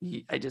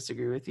I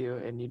disagree with you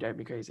and you drive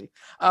me crazy.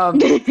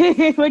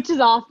 Which is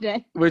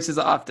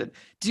often.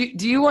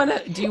 Do you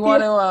want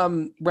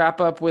to wrap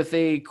up with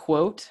a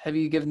quote? Have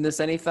you given this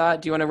any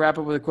thought? Do you want to wrap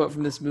up with a quote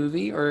from this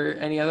movie or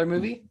any other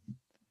movie?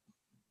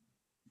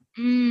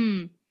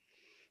 From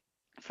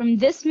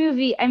this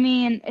movie, I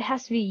mean, it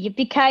has to be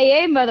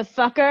yippee-ki-yay,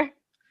 motherfucker.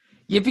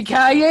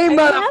 Yippee-ki-yay,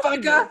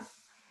 motherfucker.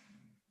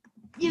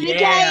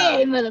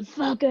 Yippee-ki-yay,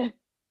 motherfucker.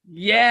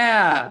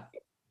 Yeah.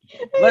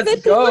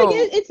 Let's go.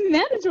 It's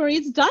mandatory.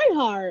 It's Die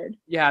Hard.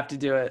 You have to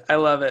do it. I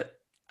love it.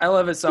 I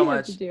love it so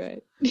much. You have to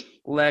do it.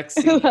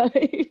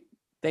 Lexi,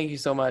 thank you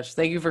so much.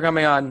 Thank you for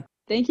coming on.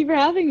 Thank you for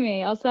having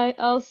me.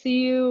 I'll see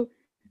you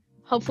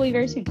hopefully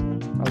very soon.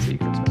 I'll see you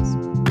Christmas.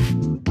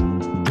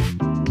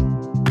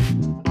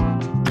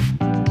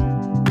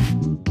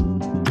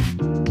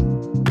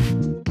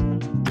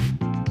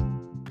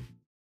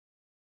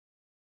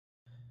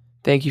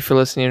 Thank you for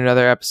listening to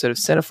another episode of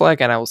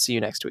Cineflex, and I will see you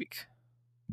next week.